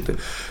у защиты,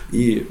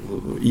 и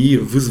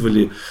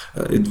вызвали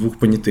двух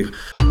понятых.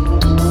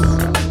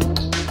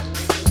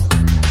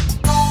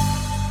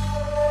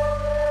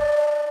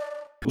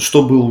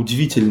 Что было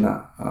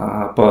удивительно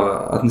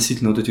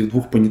относительно вот этих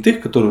двух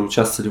понятых, которые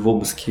участвовали в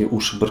обыске у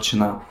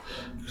Шебарчина,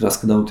 как раз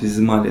когда вот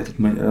изымали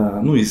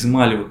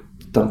вот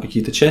там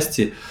какие-то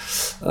части,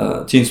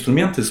 те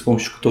инструменты, с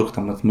помощью которых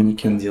там этот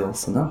манекен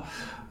делался, да,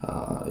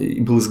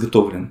 и был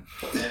изготовлен.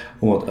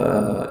 Вот.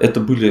 Это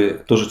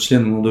были тоже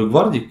члены молодой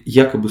гвардии,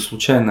 якобы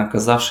случайно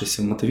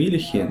оказавшиеся в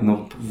Мотовилихе.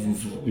 Но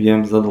я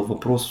им задал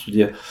вопрос в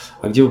суде: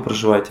 а где вы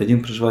проживаете?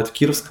 Один проживает в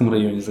Кировском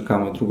районе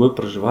Закамы, другой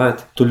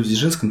проживает то ли в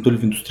Дзержинском, то ли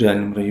в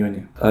индустриальном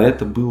районе. А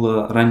это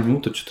было раннее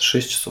утро, что-то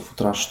 6 часов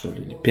утра, что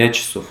ли, или 5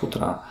 часов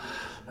утра.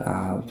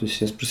 То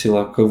есть я спросил: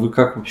 а вы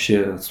как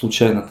вообще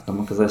случайно там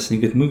оказались? Они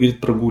говорят: мы,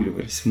 говорит,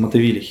 прогуливались в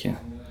Мотовилихе.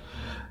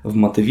 В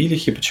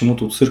Мотовилихе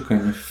почему-то у цирка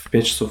они в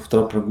 5 часов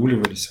утра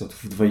прогуливались вот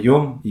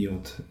вдвоем,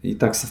 и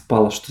так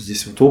совпало, что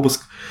здесь вот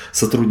обыск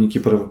сотрудники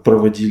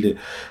проводили,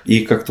 и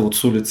как-то вот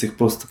с улицы их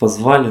просто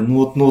позвали, ну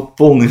вот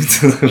полный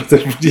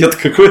бред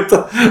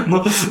какой-то,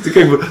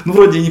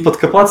 вроде и не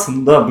подкопаться,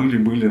 да,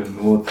 были,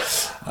 вот.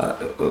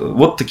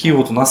 Вот такие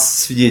вот у нас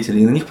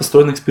свидетели, и на них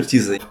построена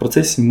экспертиза. В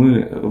процессе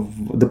мы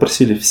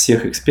допросили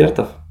всех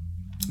экспертов,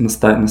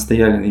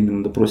 настояли именно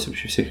на допросе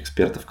вообще всех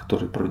экспертов,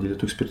 которые проводили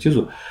эту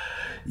экспертизу.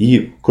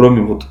 И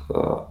кроме вот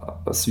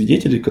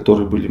свидетелей,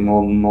 которые были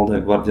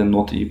молодая гвардия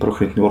НОТ и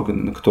правоохранительные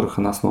органы, на которых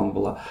она основана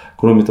была,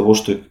 кроме того,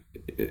 что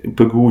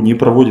ПГУ не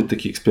проводит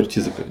такие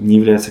экспертизы, не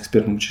является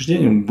экспертным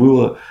учреждением,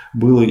 было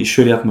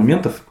еще ряд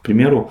моментов. К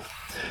примеру,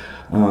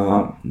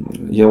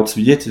 я вот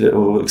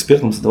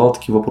экспертам задавал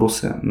такие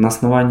вопросы: на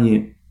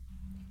основании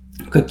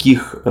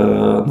каких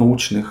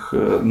научной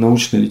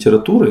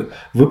литературы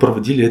вы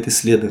проводили это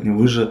исследование?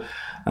 Вы же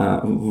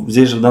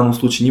здесь же в данном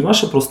случае не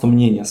ваше просто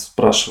мнение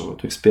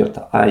спрашивают у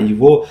эксперта, а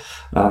его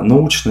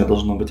научное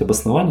должно быть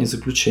обоснование и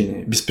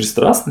заключение.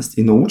 Беспристрастность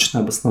и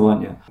научное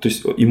обоснование. То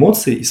есть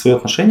эмоции и свое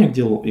отношение к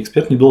делу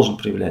эксперт не должен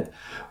проявлять.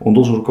 Он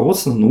должен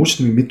руководствоваться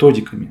научными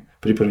методиками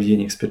при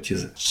проведении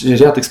экспертизы.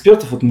 Ряд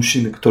экспертов, вот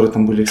мужчины, которые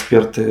там были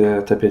эксперты,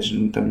 это опять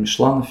же там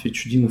Мишланов и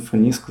Чудинов,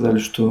 они сказали,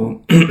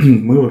 что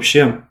мы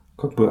вообще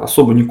как бы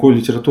особо никакой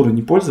литературой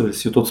не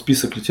пользовались, и тот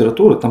список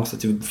литературы, там,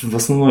 кстати, в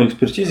основной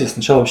экспертизе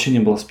сначала вообще не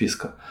было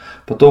списка.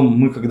 Потом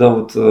мы, когда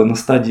вот на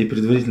стадии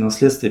предварительного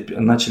следствия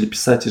начали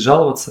писать и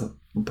жаловаться,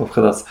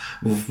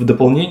 в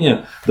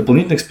дополнительной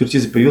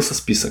экспертизе появился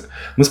список.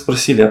 Мы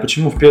спросили: а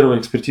почему в первой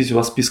экспертизе у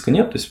вас списка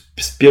нет? То есть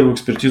первую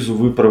экспертизу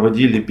вы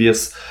проводили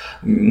без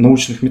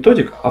научных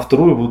методик, а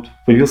вторую вот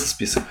появился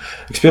список.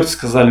 Эксперты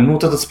сказали: ну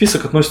вот этот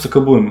список относится к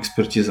обоим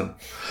экспертизам.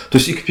 То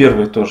есть и к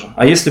первой тоже.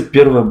 А если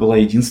первая была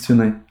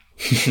единственной?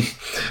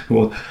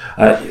 Вот.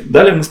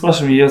 Далее я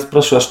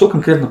спрашиваю: а что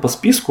конкретно по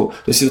списку?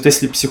 То есть вот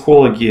если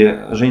психологи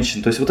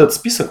женщин, то есть вот этот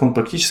список, он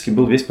практически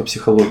был весь по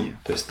психологии,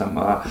 то есть там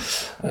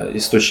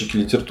источники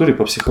литературы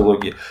по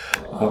психологии.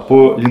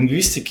 По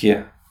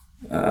лингвистике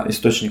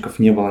источников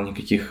не было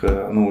никаких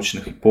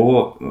научных,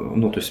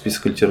 то есть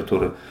списка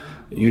литературы.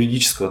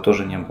 Юридического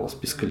тоже не было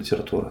списка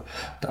литературы.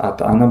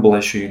 Она была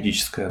еще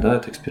юридическая, да,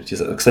 эта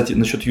экспертиза. Кстати,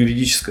 насчет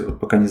юридической, вот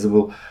пока не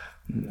забыл.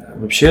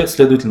 Вообще,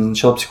 следователь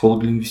назначал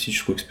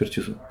психолого-лингвистическую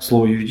экспертизу.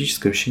 Слова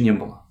юридическое вообще не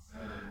было.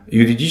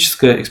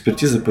 Юридическая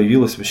экспертиза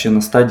появилась вообще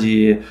на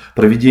стадии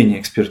проведения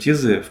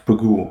экспертизы в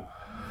ПГУ.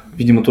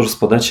 Видимо, тоже с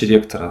подачи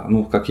ректора.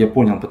 Как я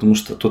понял, потому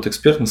что тот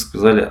эксперт, мы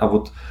сказали: а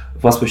вот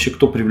вас вообще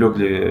кто привлек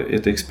для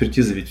этой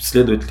экспертизы? Ведь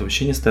следователь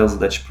вообще не ставил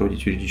задачи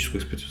проводить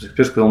юридическую экспертизу.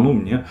 Эксперт сказал: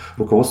 мне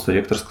руководство,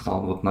 ректор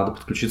сказал, вот надо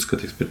подключиться к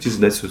этой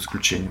экспертизе, дать свое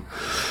заключение.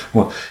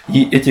 Вот.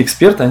 И эти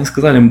эксперты, они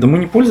сказали: да мы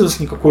не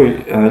пользовались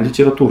никакой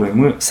литературой,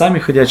 мы сами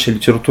ходячая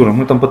литература,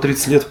 мы там по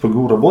 30 лет в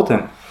ПГУ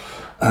работаем.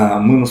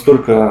 Мы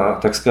настолько,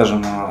 так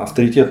скажем,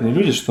 авторитетные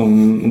люди, что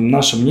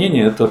наше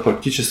мнение это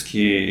практически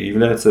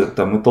является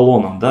там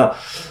эталоном, да,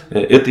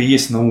 это и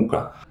есть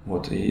наука.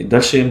 Вот. И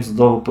дальше я им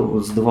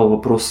задавал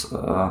вопрос: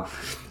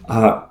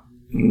 а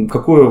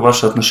какое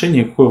ваше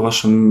отношение, какое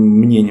ваше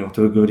мнение, вот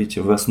вы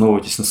говорите, вы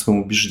основываетесь на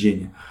своем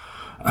убеждении.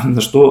 На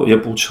что я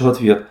получил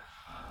ответ: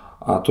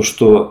 то,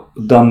 что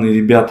данные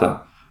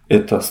ребята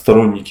это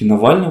сторонники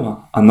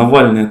Навального, а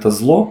Навальный это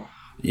зло,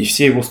 и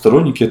все его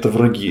сторонники это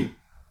враги.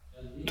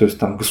 То есть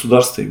там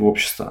государство и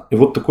общество. И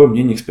вот такое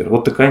мнение экспертов.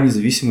 Вот такая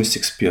независимость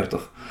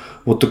экспертов.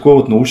 Вот такое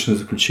вот научное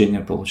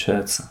заключение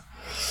получается.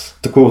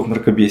 Такое вот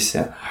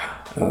мракобесие.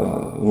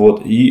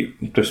 Вот, и,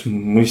 то есть,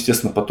 мы,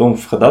 естественно, потом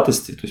в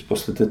ходатайстве, то есть,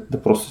 после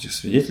допроса этих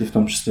свидетелей, в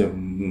том числе,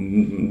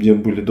 где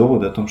были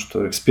доводы о том,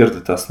 что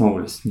эксперты-то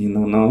основывались не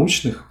на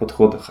научных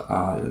подходах,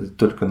 а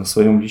только на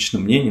своем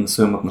личном мнении, на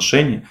своем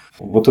отношении.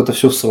 Вот это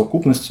все в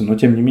совокупности, но,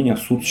 тем не менее,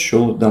 суд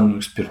счел данную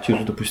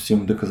экспертизу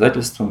допустимым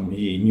доказательством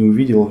и не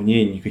увидел в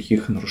ней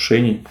никаких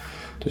нарушений,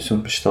 то есть,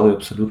 он посчитал ее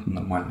абсолютно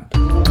нормальной.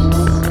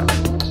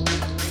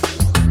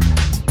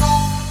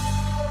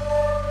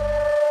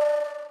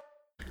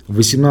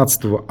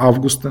 18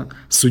 августа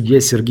судья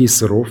Сергей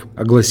Сыров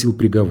огласил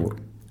приговор.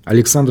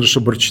 Александра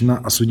Шабарчина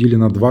осудили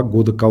на 2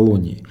 года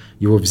колонии.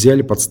 Его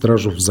взяли под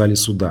стражу в зале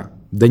суда.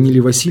 Даниле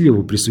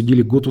Васильеву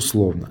присудили год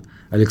условно.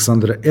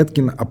 Александра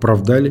Эткина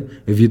оправдали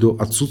ввиду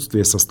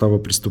отсутствия состава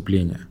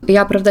преступления.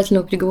 Я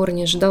оправдательного приговора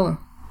не ожидала,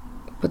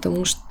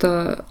 потому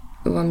что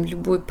вам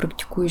любой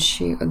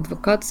практикующий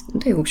адвокат,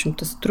 да и, в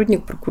общем-то,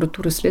 сотрудник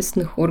прокуратуры,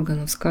 следственных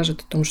органов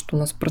скажет о том, что у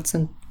нас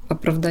процент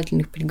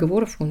оправдательных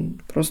приговоров,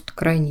 он просто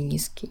крайне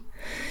низкий.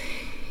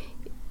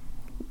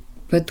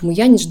 Поэтому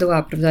я не ждала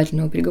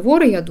оправдательного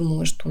приговора, я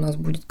думала, что у нас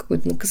будет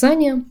какое-то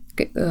наказание.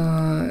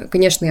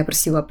 Конечно, я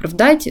просила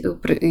оправдать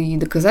и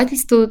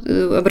доказательства,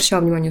 обращала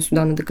внимание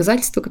суда на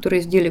доказательства,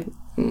 которые сделали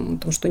о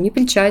том, что не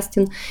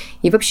причастен,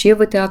 и вообще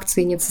в этой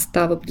акции нет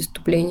состава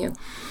преступления.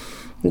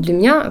 Но для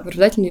меня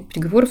оправдательный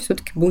приговор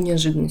все-таки был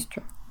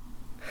неожиданностью.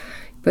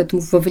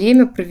 Поэтому во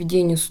время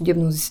проведения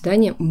судебного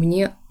заседания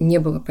мне не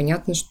было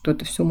понятно, что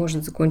это все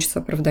может закончиться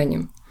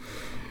оправданием.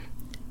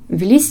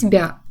 Вели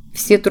себя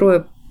все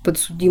 3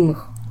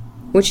 подсудимых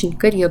очень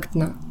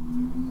корректно,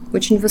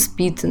 очень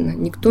воспитанно.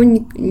 Никто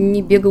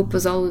не бегал по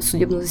залу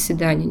судебного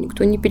заседания,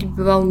 никто не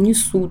перебивал ни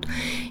суд,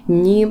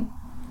 ни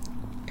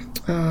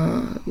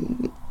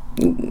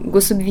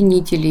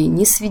гособвинителей,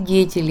 ни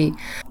свидетелей.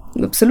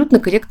 Абсолютно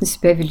корректно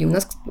себя вели. У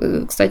нас,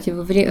 кстати,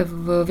 во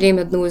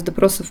время одного из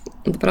допросов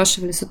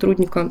допрашивали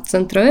сотрудника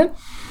Центра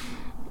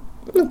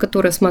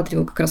который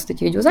осматривал как раз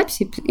эти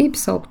видеозаписи и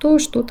писал, кто,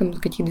 что там,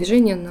 какие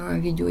движения на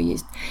видео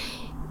есть.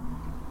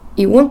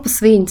 И он по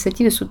своей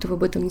инициативе, суд его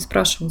об этом не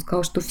спрашивал, он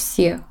сказал, что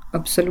все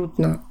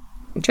абсолютно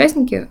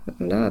участники,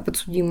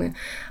 подсудимые,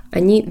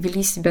 они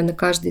вели себя на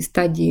каждой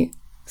стадии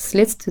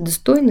следствия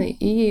достойно,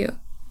 и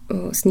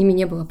с ними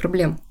не было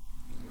проблем.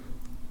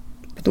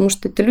 Потому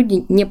что это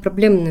люди не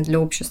проблемные для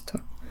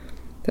общества.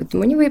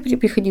 Поэтому они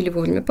приходили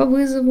вовремя по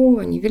вызову,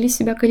 они вели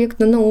себя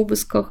корректно на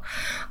обысках,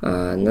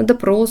 на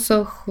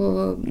допросах.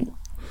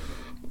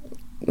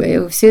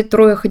 Все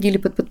 3 ходили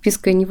под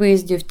подпиской о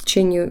невыезде в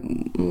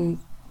течение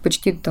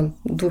почти 2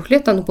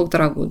 лет,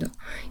 1,5 года.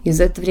 И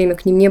за это время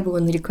к ним не было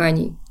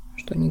нареканий,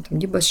 что они там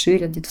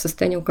дебоширят, где-то в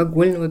состоянии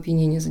алкогольного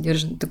опьянения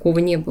задержаны. Такого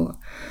не было.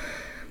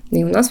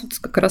 И у нас вот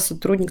как раз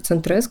сотрудник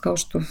Центра сказал,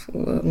 что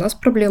у нас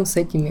проблем с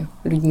этими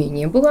людьми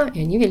не было,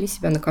 и они вели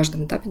себя на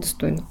каждом этапе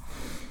достойно.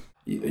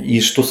 И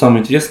что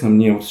самое интересное,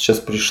 мне вот сейчас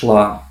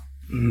пришло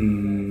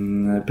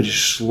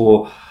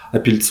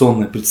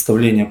апелляционное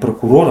представление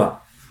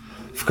прокурора,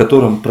 в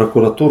котором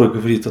прокуратура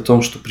говорит о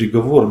том, что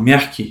приговор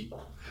мягкий,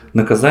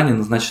 наказание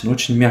назначено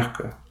очень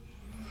мягкое.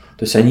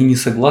 То есть они не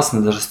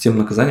согласны даже с тем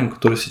наказанием,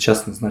 которое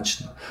сейчас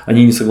назначено.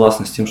 Они не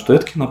согласны с тем, что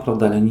Эткина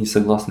оправдали, они не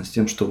согласны с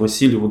тем, что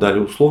Васильеву дали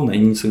условно,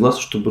 они не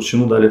согласны, что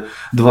Борчину дали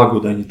 2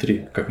 года, а не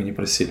 3, как они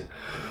просили.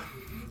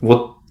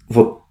 Вот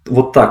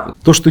так вот.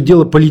 То, что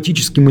дело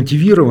политически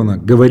мотивировано,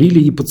 говорили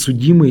и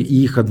подсудимые, и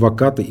их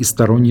адвокаты, и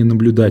сторонние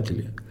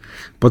наблюдатели.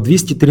 По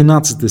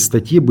 213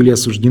 статье были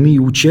осуждены и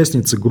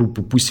участницы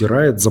группы Pussy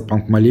Riot за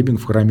панк-молебен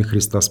в храме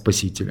Христа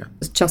Спасителя.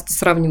 Часто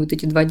сравнивают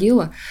эти 2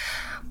 дела.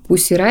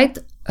 Pussy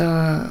Riot,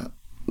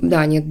 да,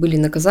 они отбыли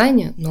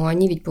наказание, но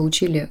они ведь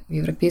получили в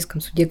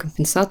Европейском суде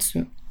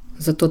компенсацию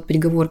за тот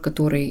приговор,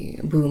 который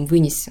был им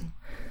вынесен.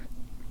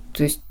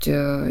 То есть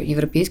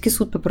Европейский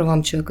суд по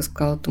правам человека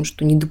сказал о том,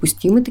 что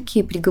недопустимы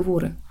такие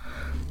приговоры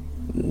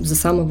за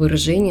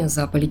самовыражение,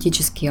 за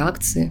политические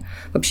акции,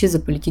 вообще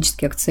за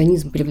политический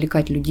акционизм.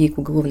 Привлекать людей к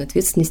уголовной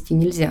ответственности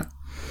нельзя.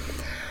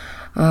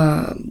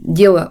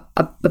 Дело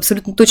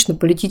абсолютно точно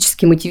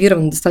политически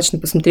мотивировано. Достаточно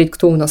посмотреть,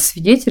 кто у нас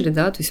свидетели,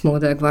 да, то есть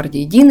Молодая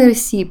гвардия Единой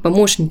России,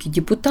 помощники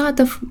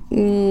депутатов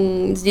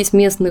здесь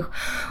местных,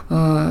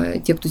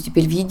 те, кто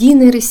теперь в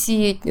Единой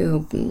России,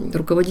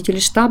 руководители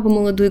штаба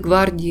Молодой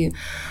гвардии,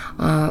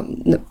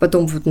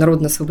 потом вот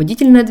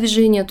Народно-освободительное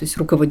движение, то есть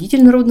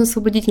руководитель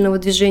Народно-освободительного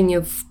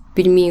движения в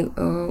Перми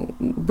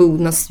был у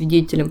нас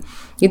свидетелем,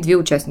 и 2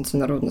 участницы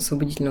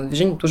Народно-освободительного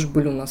движения тоже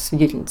были у нас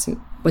свидетельницами.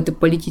 Это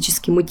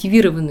политически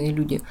мотивированные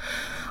люди.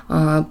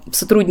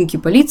 Сотрудники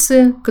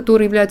полиции,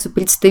 которые являются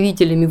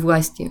представителями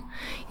власти,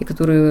 и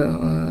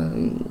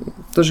которые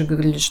тоже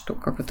говорили, что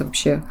как это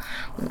вообще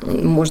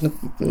можно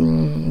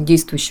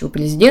действующего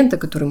президента,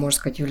 который, можно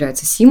сказать,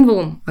 является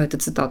символом, а это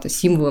цитата,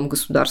 символом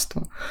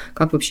государства,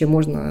 как вообще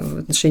можно в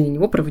отношении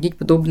него проводить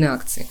подобные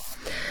акции.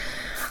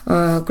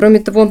 Кроме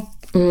того,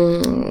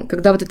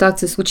 когда вот эта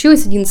акция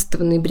случилась 11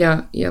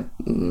 ноября, я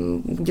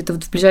где-то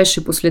вот в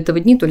ближайшие после этого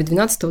дни, то ли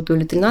 12, то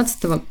ли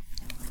 13,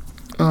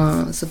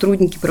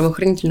 сотрудники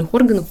правоохранительных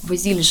органов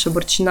возили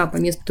Шабарчина по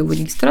месту его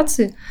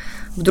регистрации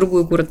в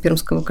другой город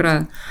Пермского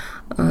края,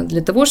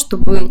 для того,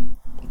 чтобы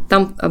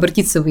там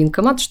обратиться в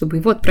военкомат, чтобы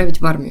его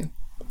отправить в армию.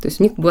 То есть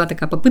у них была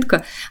такая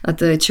попытка от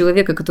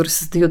человека, который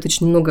создает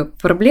очень много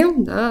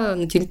проблем, да,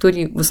 на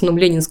территории в основном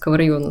Ленинского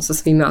района со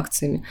своими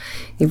акциями,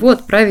 его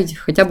отправить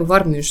хотя бы в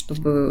армию,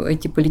 чтобы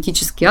эти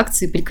политические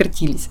акции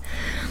прекратились.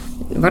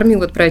 В армию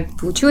его отправить не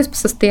получилось по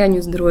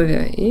состоянию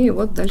здоровья, и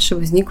вот дальше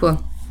возникло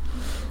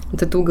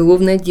вот это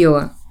уголовное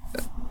дело.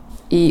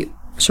 И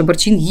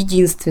Шабарчин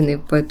единственный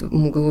по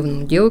этому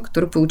уголовному делу,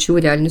 который получил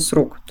реальный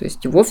срок. То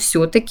есть его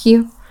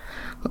все-таки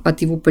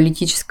от его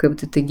политической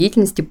вот этой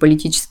деятельности,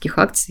 политических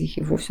акций,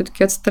 его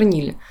все-таки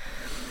отстранили.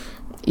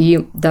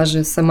 И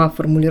даже сама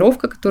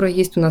формулировка, которая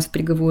есть у нас в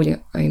приговоре,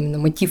 а именно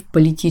мотив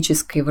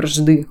политической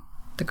вражды,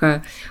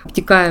 такая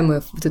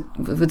обтекаемая,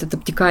 вот этот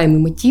обтекаемый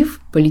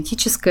мотив,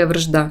 политическая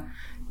вражда,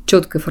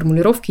 четкой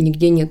формулировки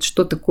нигде нет,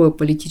 что такое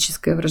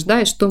политическая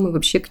вражда и что мы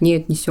вообще к ней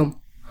отнесем.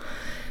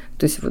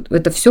 То есть вот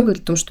это все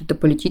говорит о том, что это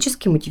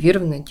политически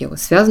мотивированное дело,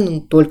 связано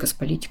оно только с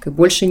политикой,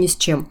 больше ни с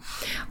чем.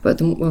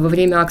 Поэтому во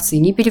время акции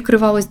не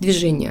перекрывалось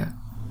движение,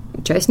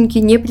 участники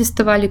не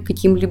приставали к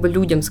каким-либо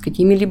людям с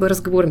какими-либо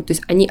разговорами. То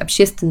есть они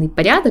общественный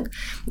порядок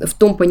в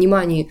том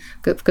понимании,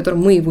 в котором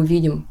мы его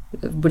видим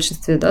в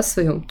большинстве, да,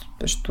 своем,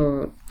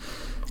 что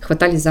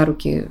хватали за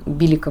руки,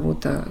 били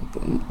кого-то,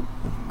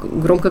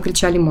 громко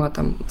кричали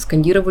матом,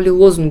 скандировали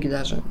лозунги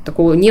даже.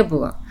 Такого не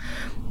было.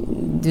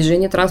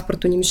 Движение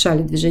транспорту не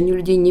мешали, движению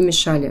людей не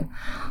мешали,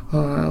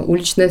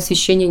 уличное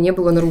освещение не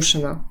было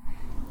нарушено.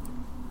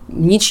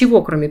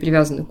 Ничего, кроме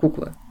привязанной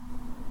куклы.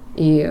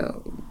 И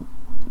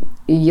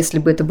если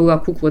бы это была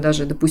кукла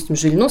даже, допустим,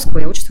 Жириновского,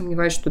 я очень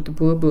сомневаюсь, что это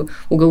было бы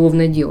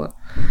уголовное дело.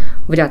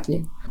 Вряд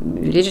ли.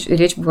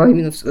 Речь была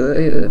именно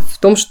в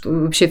том, что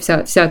вообще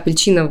вся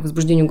причина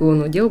возбуждения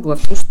уголовного дела была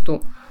в том,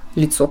 что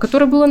лицо,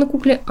 которое было на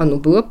кукле, оно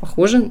было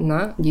похоже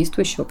на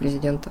действующего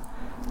президента.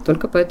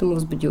 Только поэтому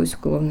возбудилось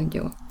уголовное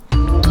дело.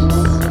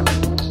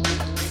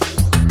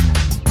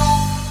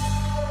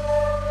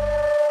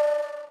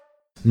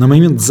 На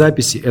момент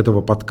записи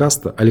этого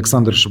подкаста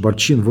Александр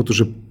Шабарчин вот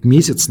уже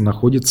месяц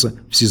находится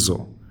в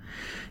СИЗО.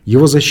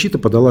 Его защита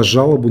подала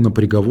жалобу на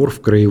приговор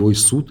в Краевой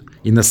суд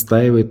и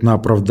настаивает на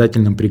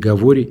оправдательном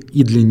приговоре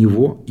и для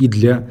него, и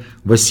для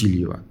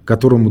Васильева,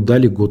 которому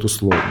дали год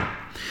условно.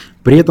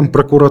 При этом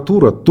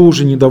прокуратура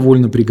тоже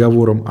недовольна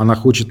приговором, она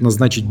хочет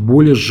назначить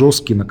более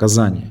жесткие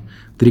наказания.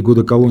 3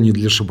 года колонии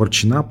для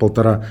Шабарчина,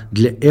 1,5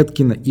 для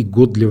Эткина и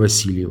год для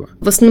Васильева.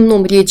 В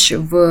основном речь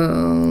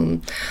в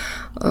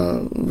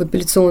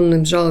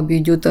апелляционной жалобе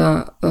идет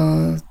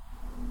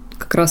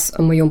как раз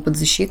о моем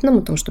подзащитном,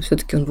 о том, что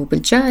все-таки он был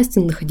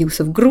причастен,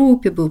 находился в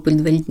группе, был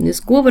предварительный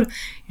сговор,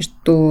 и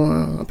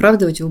что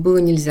оправдывать его было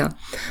нельзя.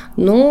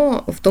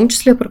 Но в том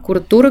числе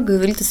прокуратура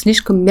говорит о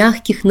слишком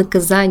мягких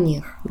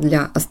наказаниях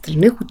для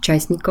остальных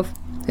участников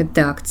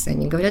этой акции.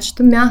 Они говорят,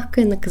 что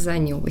мягкое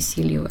наказание у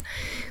Васильева,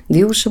 да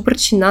и у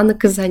Шабарчина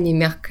наказание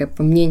мягкое,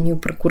 по мнению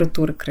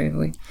прокуратуры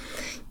краевой.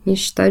 Они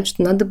считают,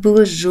 что надо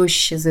было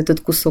жестче за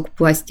этот кусок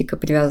пластика,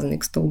 привязанный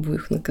к столбу,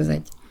 их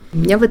наказать. У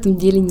меня в этом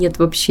деле нет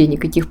вообще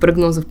никаких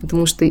прогнозов,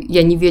 потому что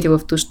я не верила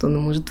в то, что оно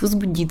может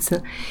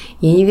возбудиться.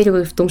 Я не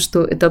верила в том,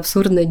 что это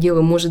абсурдное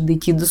дело может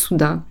дойти до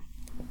суда.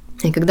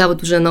 И когда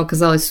вот уже оно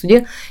оказалось в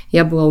суде,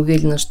 я была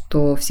уверена,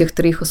 что всех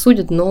 3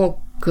 осудят,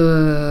 но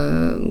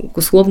к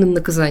условным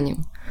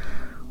наказаниям.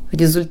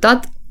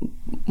 Результат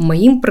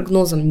моим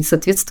прогнозам не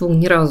соответствовал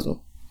ни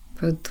разу.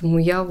 Поэтому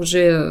я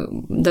уже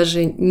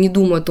даже не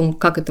думаю о том,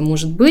 как это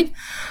может быть.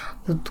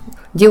 Вот,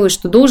 делай,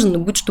 что должен, но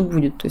будь, что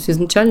будет. То есть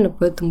изначально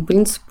по этому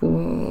принципу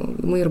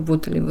мы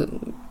работали.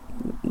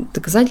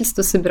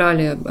 Доказательства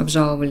собирали,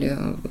 обжаловали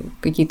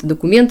какие-то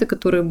документы,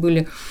 которые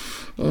были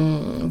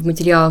в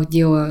материалах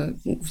дела.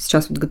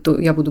 Сейчас вот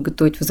я буду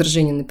готовить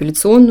возражение на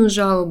апелляционную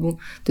жалобу.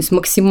 То есть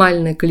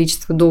максимальное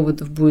количество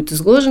доводов будет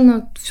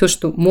изложено. Все,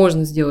 что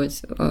можно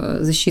сделать,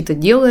 защита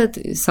делает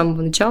с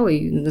самого начала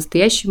и в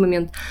настоящий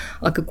момент.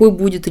 А какой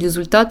будет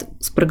результат,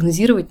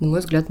 спрогнозировать, на мой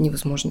взгляд,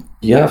 невозможно.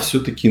 Я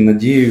все-таки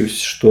надеюсь,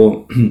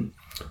 что,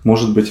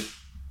 может быть,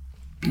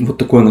 вот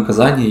такое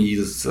наказание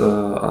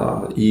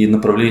и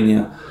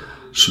направление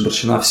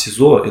Шабарчина в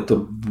СИЗО, это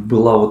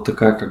была вот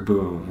такая как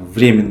бы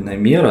временная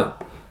мера,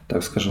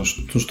 так скажем,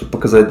 чтобы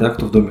показать, да,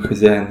 кто в доме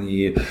хозяин,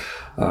 и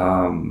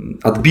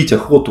отбить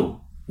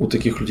охоту у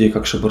таких людей,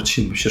 как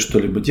Шабарчин, вообще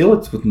что-либо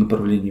делать в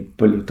направлении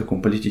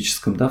таком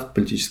политическом, да, в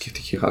политических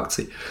таких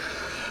акций.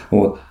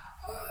 Вот.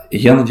 И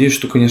я надеюсь,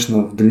 что,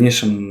 конечно, в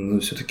дальнейшем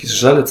все-таки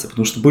сжалятся,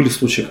 потому что были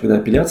случаи, когда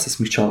апелляция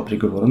смягчала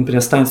приговор. Например,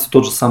 останется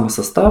тот же самый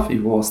состав,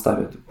 его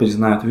оставят,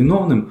 признают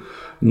виновным,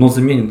 но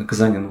заменят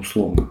наказание на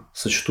условно.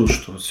 Сочтут,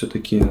 что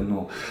все-таки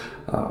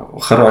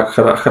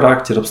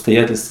характер,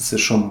 обстоятельства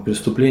совершенного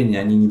преступления,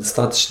 они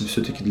недостаточны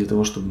все-таки для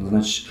того, чтобы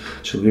назначить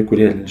человеку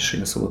реальное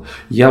лишение свободы.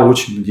 Я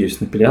очень надеюсь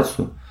на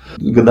апелляцию.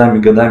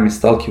 Годами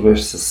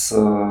сталкиваешься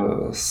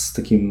с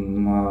такой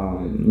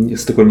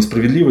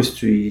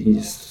несправедливостью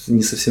и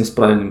не совсем с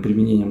правильным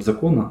применением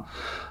закона.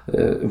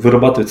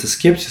 Вырабатывается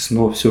скепсис,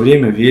 но все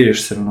время веришь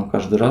все равно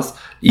каждый раз.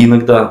 И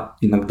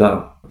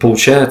иногда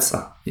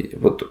получается,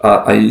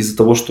 А из-за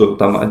того, что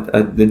там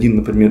один,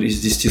 например, из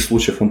 10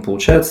 случаев он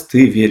получается,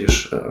 ты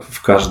веришь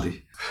в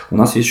каждый. У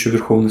нас есть еще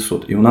Верховный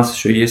суд, и у нас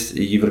еще есть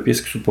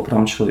Европейский суд по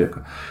правам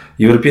человека.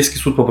 Европейский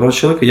суд по правам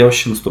человека, я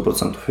вообще на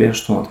 100% уверен,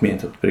 что он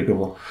отменит этот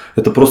приговор.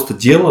 Это просто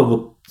дело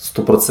вот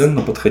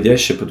стопроцентно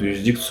подходящее под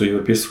юрисдикцию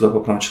Европейского суда по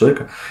правам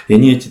человека. И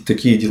они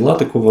такие дела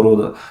такого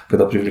рода,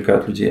 когда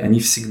привлекают людей,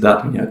 они всегда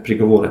отменяют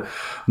приговоры.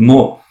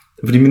 Но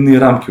временные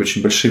рамки,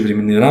 очень большие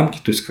временные рамки,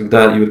 то есть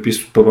когда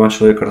Европейский суд по правам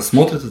человека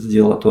рассмотрит это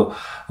дело, то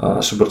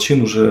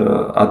Шебарчин уже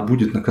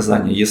отбудет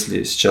наказание,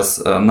 если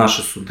сейчас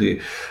наши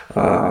суды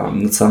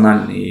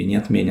национальные не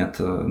отменят,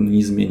 не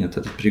изменят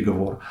этот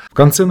приговор. В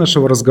конце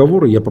нашего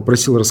разговора я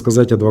попросил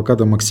рассказать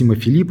адвоката Максима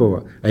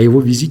Филиппова о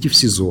его визите в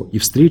СИЗО и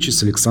встрече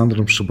с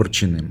Александром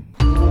Шебарчиным.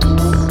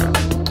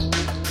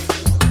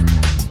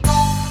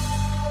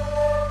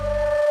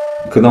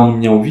 Когда он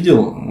меня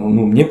увидел,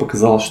 мне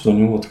показалось, что у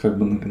него вот как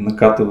бы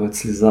накатывает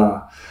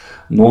слеза,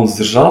 но он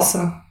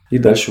сдержался и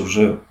дальше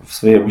уже в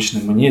своей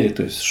обычной манере,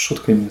 то есть с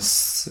шутками,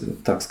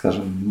 так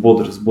скажем,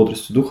 с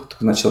бодростью духа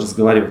начал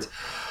разговаривать.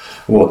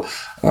 Вот.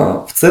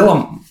 В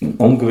целом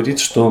он говорит,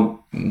 что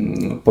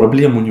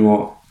проблем у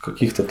него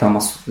каких-то там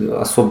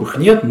особых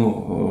нет,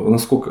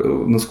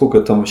 насколько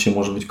это вообще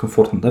может быть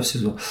комфортно, да, в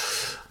СИЗО.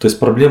 То есть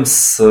проблем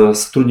с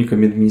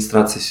сотрудниками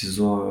администрации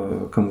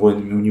СИЗО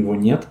конвойными у него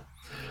нет.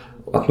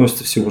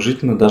 Относятся все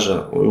уважительно,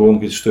 даже он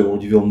говорит, что его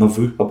удивил, на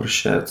 «вы»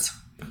 обращаются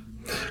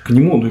к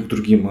нему, и к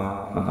другим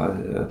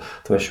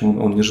товарищам.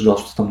 Он не ожидал,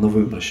 что там на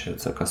 «вы»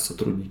 обращаются, оказывается,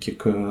 сотрудники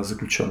к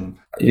заключенным.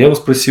 Я его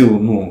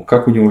спросил,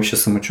 как у него вообще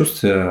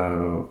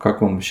самочувствие,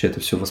 как он вообще это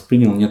все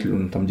воспринял, нет ли у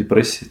него там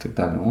депрессии и так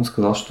далее. Он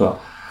сказал, что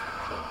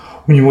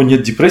у него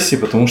нет депрессии,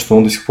 потому что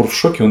он до сих пор в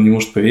шоке, он не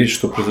может поверить,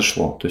 что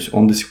произошло. То есть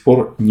он до сих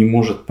пор не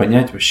может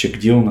понять вообще,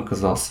 где он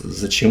оказался,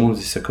 зачем он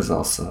здесь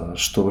оказался,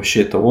 что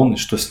вообще это он и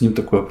что с ним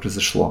такое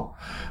произошло.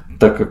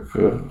 Так как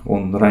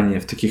он ранее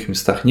в таких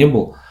местах не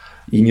был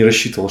и не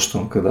рассчитывал, что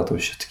он когда-то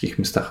вообще в таких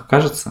местах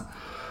окажется.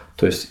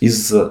 То есть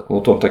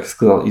он так и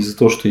сказал, из-за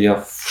того, что я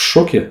в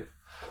шоке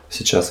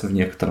сейчас в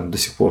некотором, до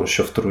сих пор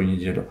еще вторую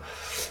неделю,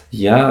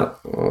 я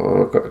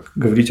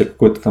говорить о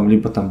какой-то там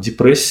либо там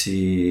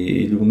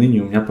депрессии или унынии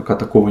у меня пока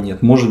такого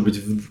нет. Может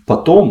быть,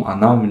 потом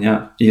она у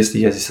меня, если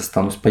я здесь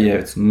останусь,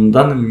 появится. Но на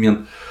данный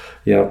момент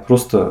я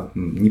просто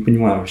не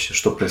понимаю вообще,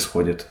 что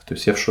происходит. То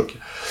есть я в шоке.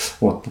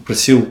 Вот,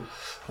 попросил,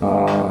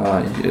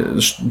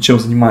 чем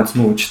занимается,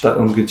 он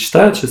говорит,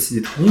 читает, сейчас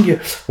сидит в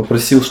книге,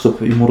 попросил,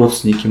 чтобы ему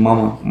родственники,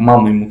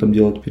 мама ему там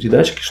делает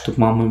передачки, чтобы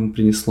мама ему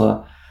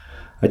принесла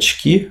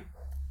очки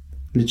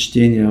для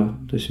чтения,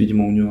 то есть,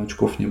 видимо, у него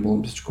очков не было,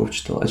 без очков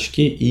читал,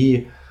 очки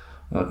и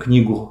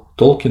книгу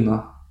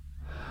Толкина,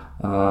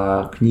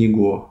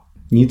 книгу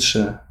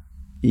Ницше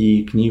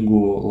и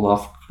книгу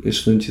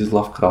что-нибудь из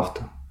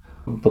Лавкрафта.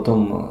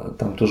 Потом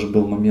там тоже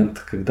был момент,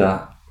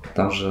 когда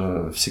там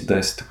же всегда,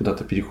 если ты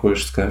куда-то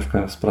переходишь в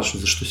камеру,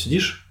 спрашивают, за что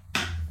сидишь,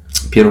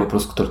 первый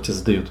вопрос, который тебе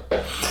задают.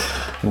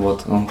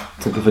 Вот, он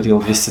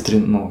говорил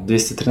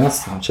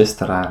 213, часть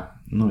 2.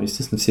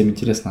 Естественно, всем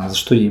интересно, а за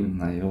что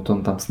именно? И вот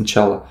он там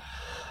сначала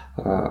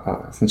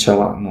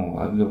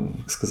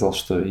сказал,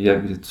 что я,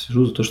 говорит,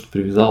 сижу за то, что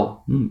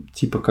привязал,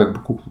 типа как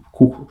бы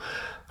куклу.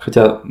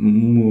 Хотя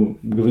мы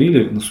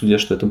говорили на суде,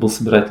 что это был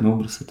собирательный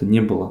образ, это не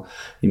было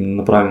именно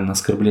направлено на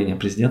оскорбление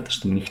президента,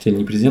 что мы не хотели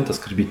ни президента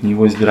оскорбить, ни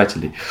его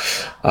избирателей,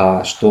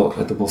 а что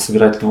это был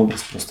собирательный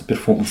образ, просто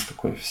перформанс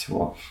такой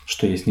всего,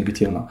 что есть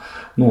негативно.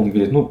 Он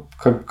говорит,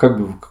 как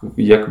бы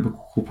якобы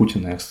куклу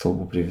Путина я к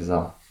столбу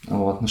привязал.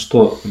 Вот, на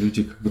что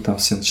люди как бы там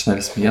все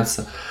начинали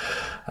смеяться,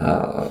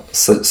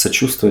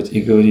 сочувствовать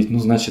и говорить,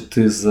 значит,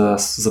 ты за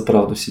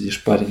правду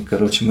сидишь, парень,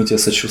 короче, мы тебе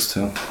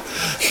сочувствуем.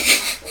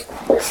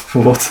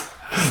 Вот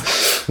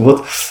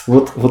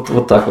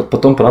так вот.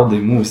 Потом, правда,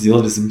 ему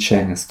сделали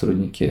замечание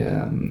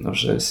сотрудники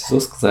уже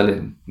СИЗО,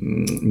 сказали,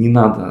 не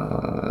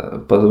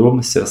надо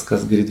подробности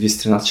рассказывать, говорит,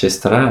 213,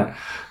 часть 2,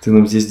 ты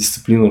нам здесь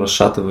дисциплину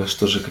расшатываешь,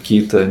 тоже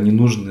какие-то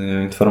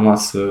ненужные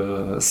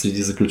информацию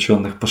среди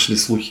заключенных, пошли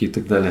слухи и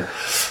так далее.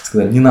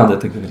 Сказали, не надо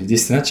это говорить,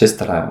 213, часть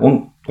 2.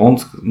 Он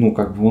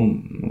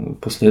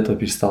после этого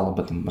перестал об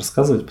этом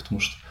рассказывать, потому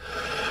что,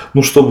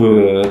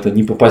 чтобы это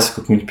не попасть в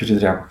какую-нибудь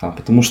передрягу там,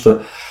 потому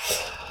что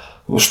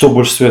что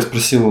больше всего я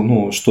спросил,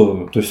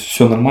 то есть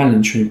все нормально,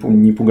 ничего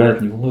не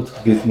пугает, не волнует?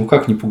 Говорит,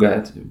 как не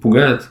пугает?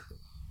 Пугает,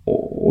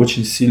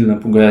 очень сильно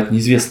пугает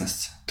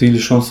неизвестность. Ты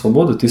лишен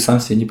свободы, ты сам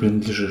себе не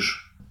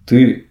принадлежишь.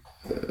 Ты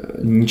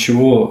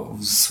ничего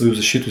в свою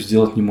защиту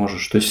сделать не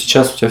можешь. То есть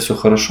сейчас у тебя все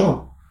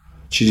хорошо,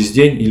 через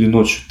день или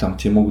ночью там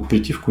тебе могут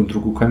прийти в какую-нибудь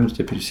другую камеру,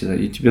 тебя переселят,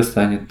 и тебе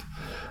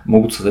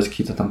могут создать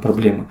какие-то там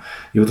проблемы.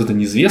 И вот эта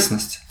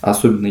неизвестность,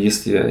 особенно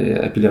если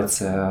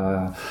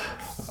апелляция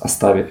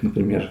оставит,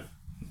 например,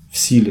 в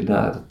силе,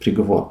 этот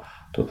приговор,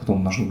 то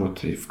потом нужно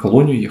будет и в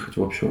колонию ехать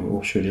в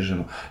общего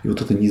режима. И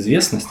вот эта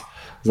неизвестность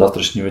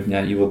завтрашнего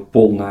дня и вот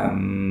полная,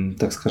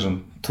 так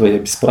скажем, твоя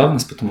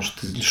бесправность, потому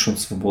что ты лишен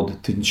свободы,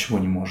 ты ничего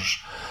не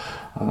можешь,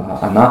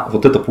 она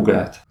вот это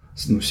пугает.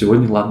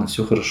 Сегодня ладно,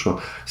 все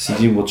хорошо.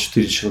 Сидим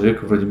 4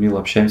 человека, вроде мило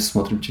общаемся,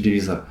 смотрим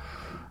телевизор.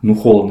 Ну,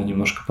 холодно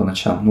немножко по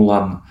ночам, ну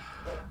ладно.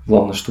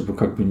 Главное, чтобы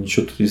как бы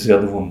ничего тут из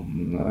ряда вон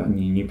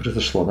не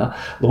произошло, да.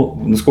 Но,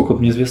 насколько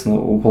мне известно,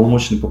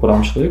 уполномоченный по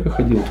правам человека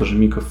ходил тоже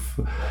Миков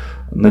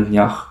на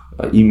днях,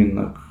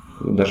 именно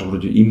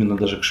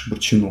даже к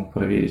Шебурчину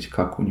проверить,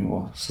 как у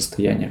него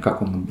состояние,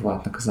 как он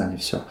отбывает наказание,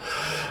 все.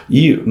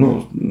 И,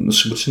 ну, с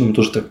Шебурчиным мы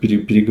тоже так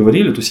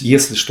переговорили, то есть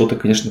если что-то,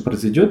 конечно,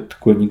 произойдет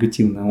такое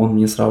негативное, он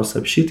мне сразу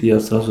сообщит, и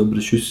я сразу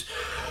обращусь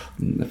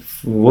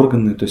в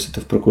органы, то есть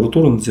это в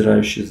прокуратуру,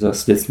 надзирающие за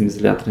следственными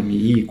изоляторами,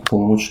 и к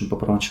уполномоченному по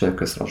правам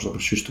человека я сразу же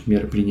обращусь, чтобы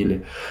меры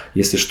приняли,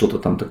 если что-то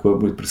там такое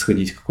будет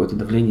происходить, какое-то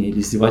давление или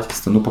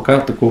издевательство. Но пока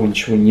такого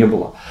ничего не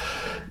было.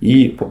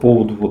 И по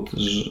поводу вот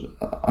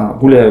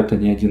гуляют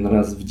они один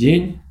раз в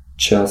день,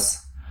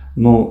 час,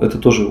 но это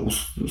тоже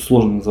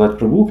сложно назвать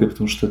прогулкой,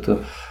 потому что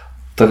это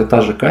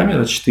та же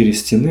камера, 4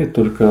 стены,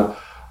 только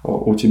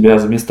у тебя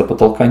вместо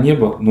потолка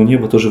небо, но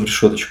небо тоже в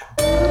решеточку.